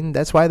decision.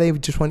 That's why they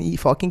just want to eat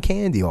fucking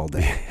candy all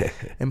day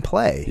and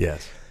play.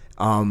 Yes.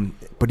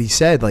 But he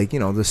said, like,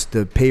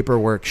 the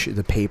paperwork,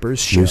 the papers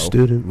show. New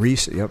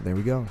student. Yep, there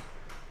we go.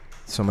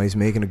 Somebody's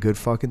making a good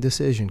fucking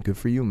decision. Good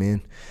for you,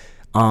 man.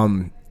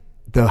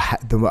 the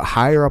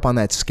higher up on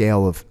that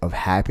scale of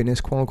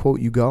happiness, quote unquote,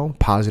 you go,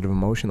 positive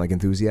emotion like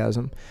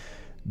enthusiasm,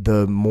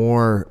 the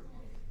more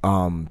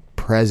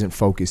present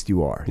focused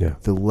you are. Yeah.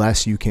 The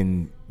less you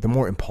can, the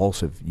more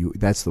impulsive you,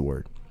 that's the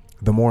word,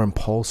 the more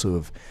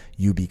impulsive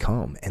you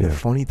become. And the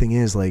funny thing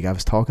is, like, I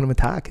was talking to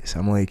Matakis,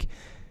 I'm like,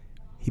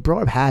 he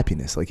brought up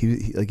happiness, like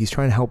he's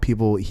trying to help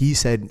people. He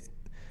said,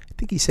 I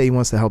think he said he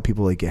wants to help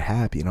people like get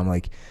happy, and I'm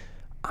like,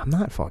 I'm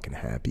not fucking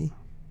happy.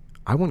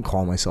 I wouldn't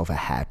call myself a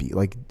happy,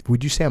 like,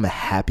 would you say I'm a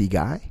happy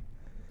guy?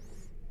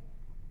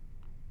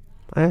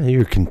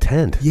 You're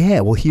content.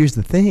 Yeah, well, here's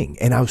the thing.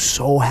 And I was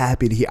so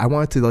happy to hear. I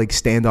wanted to, like,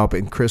 stand up,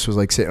 and Chris was,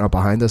 like, sitting up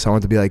behind us. I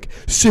wanted to be like,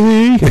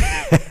 see?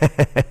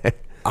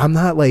 I'm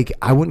not, like,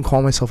 I wouldn't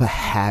call myself a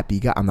happy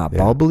guy. I'm not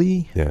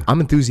bubbly. Yeah. I'm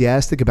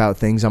enthusiastic about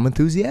things I'm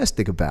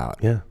enthusiastic about.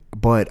 Yeah.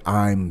 But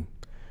I'm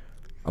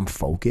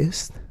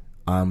focused.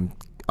 I'm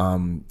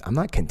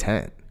not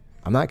content.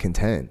 I'm not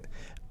content.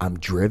 I'm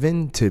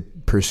driven to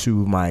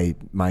pursue my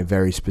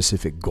very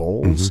specific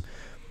goals.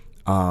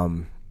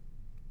 I'm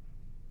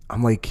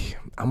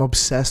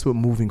obsessed with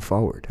moving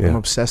forward. Yeah. I'm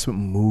obsessed with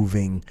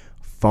moving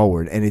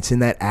forward. And it's in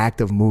that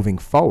act of moving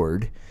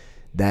forward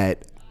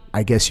that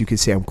I guess you could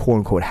say I'm quote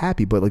unquote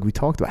happy, but like we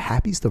talked about,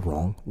 happy's the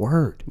wrong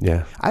word.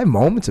 Yeah. I have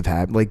moments of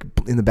happy, like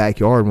in the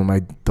backyard when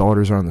my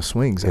daughters are on the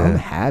swings. I'm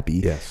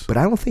happy. Yes. But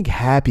I don't think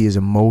happy is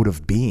a mode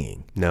of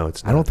being. No,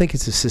 it's not. I don't think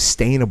it's a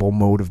sustainable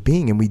mode of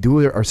being. And we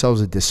do ourselves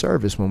a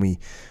disservice when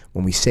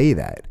we say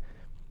that.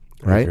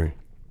 Right? I agree.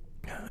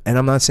 And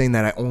I'm not saying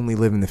that I only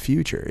live in the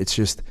future. It's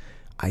just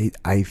I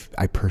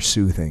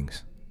pursue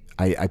things.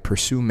 I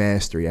pursue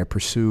mastery. I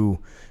pursue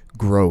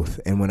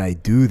growth. And when I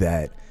do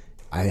that,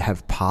 I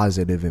have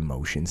positive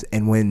emotions.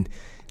 And when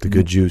the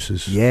good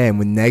juices. Yeah, and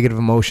when negative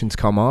emotions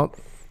come up,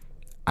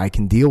 I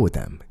can deal with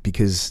them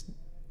because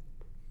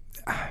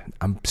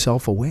I'm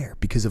self-aware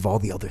because of all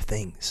the other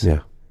things.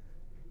 Yeah.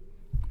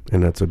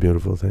 And that's a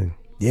beautiful thing.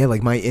 Yeah,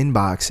 like my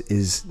inbox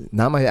is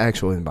not my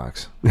actual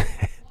inbox.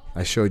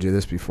 I showed you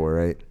this before,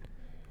 right?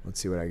 Let's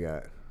see what I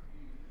got.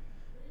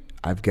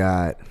 I've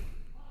got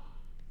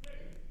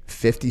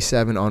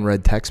 57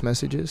 unread text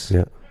messages.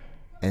 Yeah.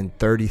 And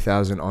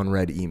 30,000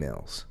 unread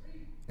emails.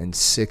 And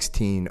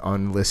 16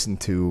 unlistened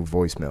to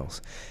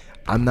voicemails.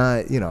 I'm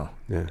not,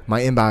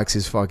 my inbox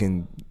is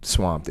fucking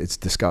swamped. It's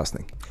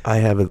disgusting. I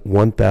have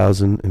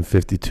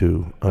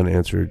 1,052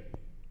 unanswered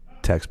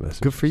text messages.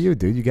 Good for you,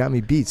 dude. You got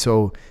me beat.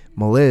 So,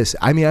 Melissa,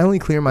 I only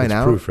clear mine That's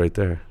out. proof right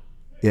there.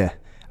 Yeah.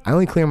 I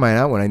only clear mine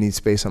out when I need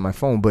space on my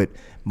phone, but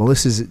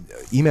Melissa's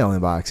email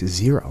inbox is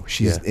zero.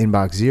 She's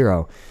inbox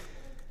zero.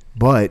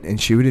 But, and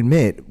she would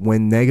admit,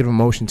 when negative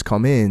emotions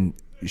come in,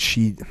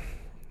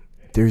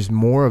 there's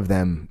more of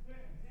them.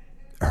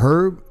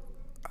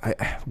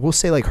 We'll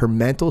say like her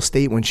mental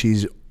state when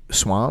she's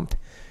swamped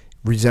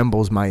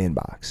resembles my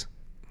inbox.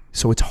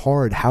 So it's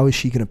hard. How is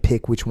she going to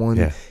pick which one?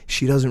 Yeah.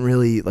 She doesn't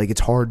really, like,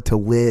 it's hard to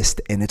list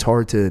and it's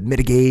hard to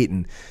mitigate.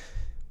 And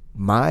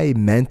my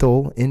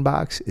mental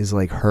inbox is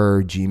like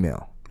her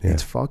Gmail. Yeah.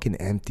 It's fucking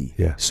empty.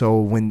 Yeah. So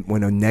when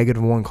a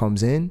negative one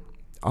comes in,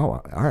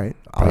 all right.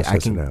 I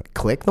can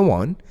click the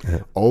one,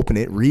 open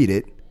it, read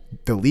it,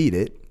 delete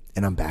it,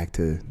 and I'm back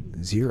to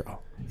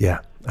zero. Yeah.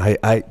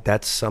 I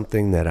that's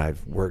something that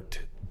I've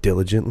worked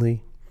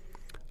diligently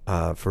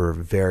for a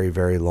very,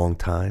 very long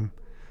time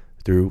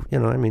through,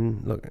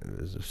 look,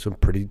 some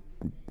pretty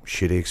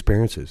shitty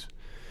experiences.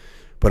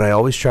 But I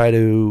always try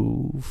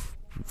to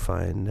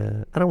find,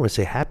 I don't want to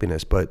say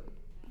happiness, but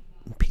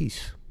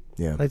peace.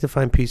 Yeah. I like to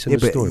find peace in the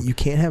storm. But you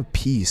can't have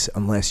peace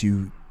unless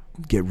you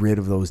get rid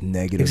of those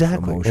negative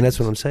emotions. And that's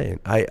what I'm saying.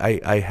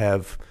 I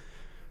have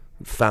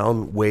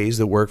found ways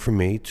that work for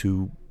me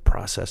to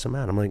process them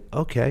out. I'm like,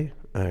 okay,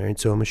 all right,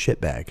 so I'm a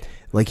shitbag.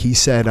 Like he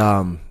said,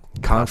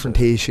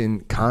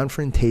 confrontation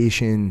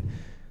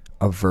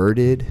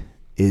averted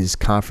is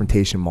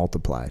confrontation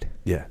multiplied.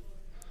 Yeah.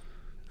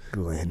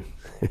 Glenn.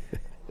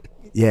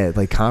 Yeah,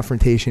 like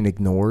confrontation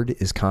ignored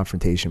is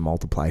confrontation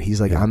multiplied. He's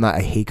like,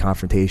 I hate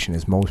confrontation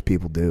as most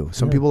people do.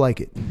 Some people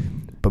like it.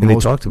 But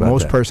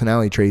most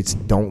personality traits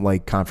don't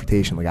like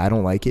confrontation. Like, I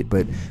don't like it,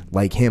 but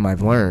like him,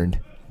 I've learned,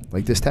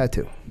 like this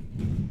tattoo.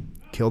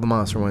 Kill the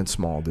monster when it's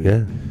small, dude.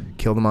 Yeah.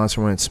 Kill the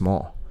monster when it's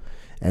small.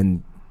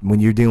 And when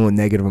you're dealing with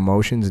negative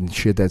emotions and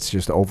shit that's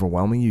just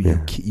overwhelming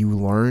you, you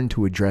learn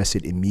to address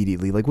it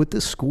immediately. Like with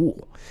this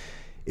school.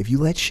 If you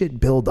let shit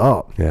build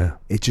up,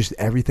 it just,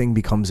 everything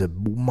becomes a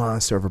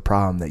monster of a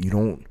problem that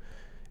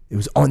it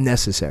was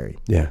unnecessary.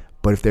 Yeah.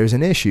 But if there's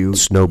an issue,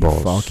 snowballs.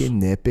 You fucking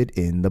nip it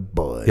in the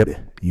bud. Yep.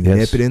 You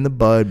nip it in the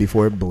bud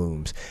before it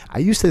blooms. I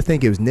used to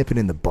think it was nip it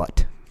in the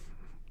butt.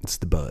 It's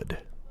the bud.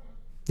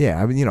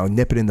 Yeah,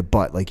 nip it in the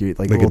butt like you're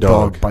like a little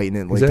dog biting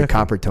it, like the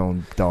copper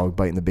tone dog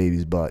biting the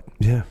baby's butt.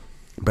 Yeah.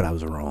 But I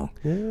was wrong.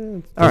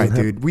 Yeah. All right,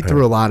 dude. We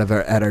threw a lot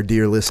at our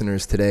dear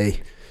listeners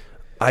today.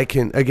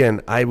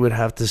 I would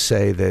have to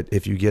say that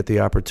if you get the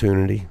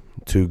opportunity,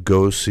 to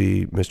go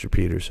see Mr.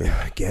 Peterson.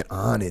 Get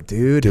on it,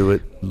 dude. Do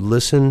it.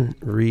 Listen,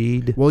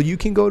 read. Well, you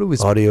can go to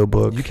his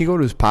audiobook. You can go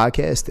to his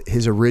podcast,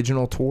 his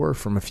original tour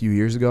from a few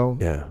years ago.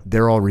 Yeah.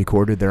 They're all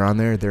recorded. They're on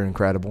there. They're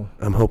incredible.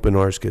 I'm hoping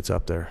ours gets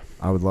up there.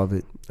 I would love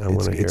it. I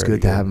want to hear it. It's good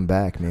again. to have him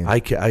back, man.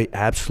 I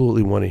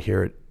absolutely want to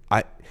hear it.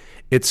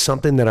 It's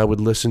something that I would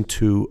listen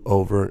to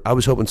over. I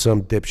was hoping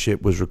some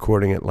dipshit was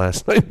recording it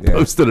last night and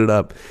posted it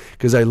up,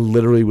 because I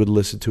literally would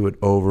listen to it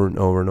over and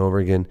over and over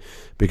again,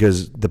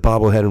 because the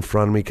bobblehead in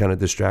front of me kind of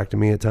distracted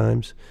me at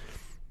times.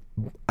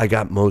 I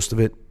got most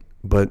of it,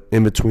 but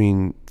in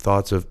between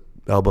thoughts of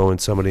elbowing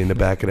somebody in the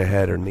back of the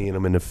head or kneeing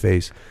them in the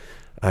face,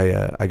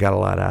 I got a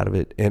lot out of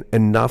it, and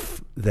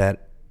enough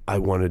that I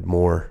wanted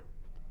more.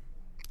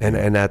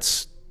 And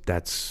that's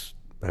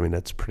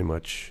pretty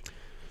much.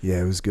 Yeah,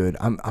 it was good.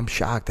 I'm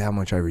shocked how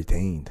much I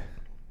retained,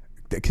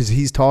 because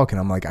he's talking.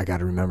 I'm like, I got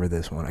to remember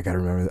this one. I got to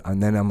remember,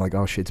 and then I'm like,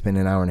 oh shit, it's been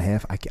an hour and a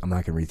half. I'm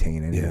not gonna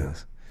retain any of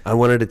this. I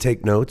wanted to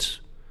take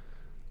notes,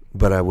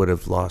 but I would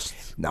have lost.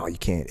 No, you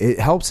can't. It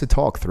helps to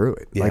talk through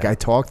it. Yeah. Like I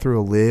talked through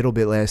a little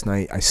bit last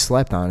night. I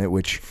slept on it,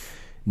 which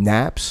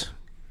naps,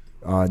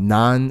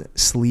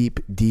 non-sleep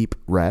deep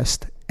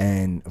rest,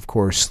 and of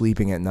course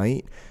sleeping at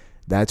night.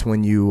 That's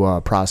when you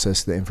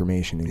process the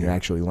information and you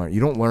actually learn. You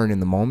don't learn in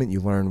the moment.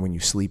 You learn when you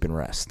sleep and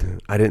rest.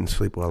 I didn't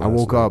sleep well. I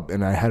woke up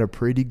and I had a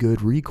pretty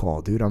good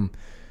recall, dude. I'm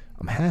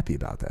happy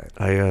about that.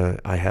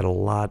 I had a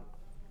lot.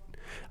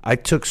 I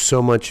took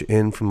so much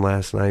in from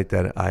last night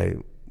that I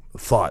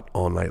thought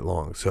all night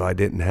long. So I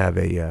didn't have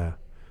a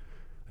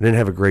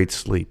great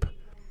sleep,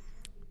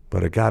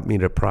 but it got me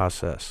to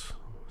process.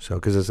 So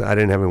because I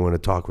didn't have anyone to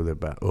talk with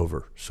it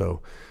over,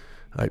 so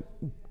I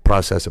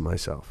process it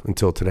myself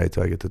until today,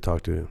 till I get to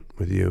talk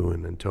with you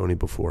and then Tony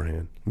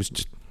beforehand. It was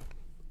just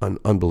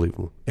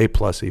unbelievable. A+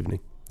 evening.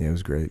 Yeah, it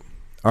was great.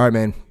 All right,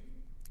 man.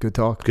 Good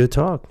talk. Good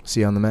talk.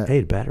 See you on the mat.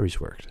 Hey, the batteries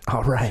worked.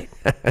 All right.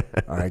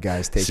 All right,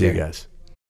 guys. Take care. See you guys.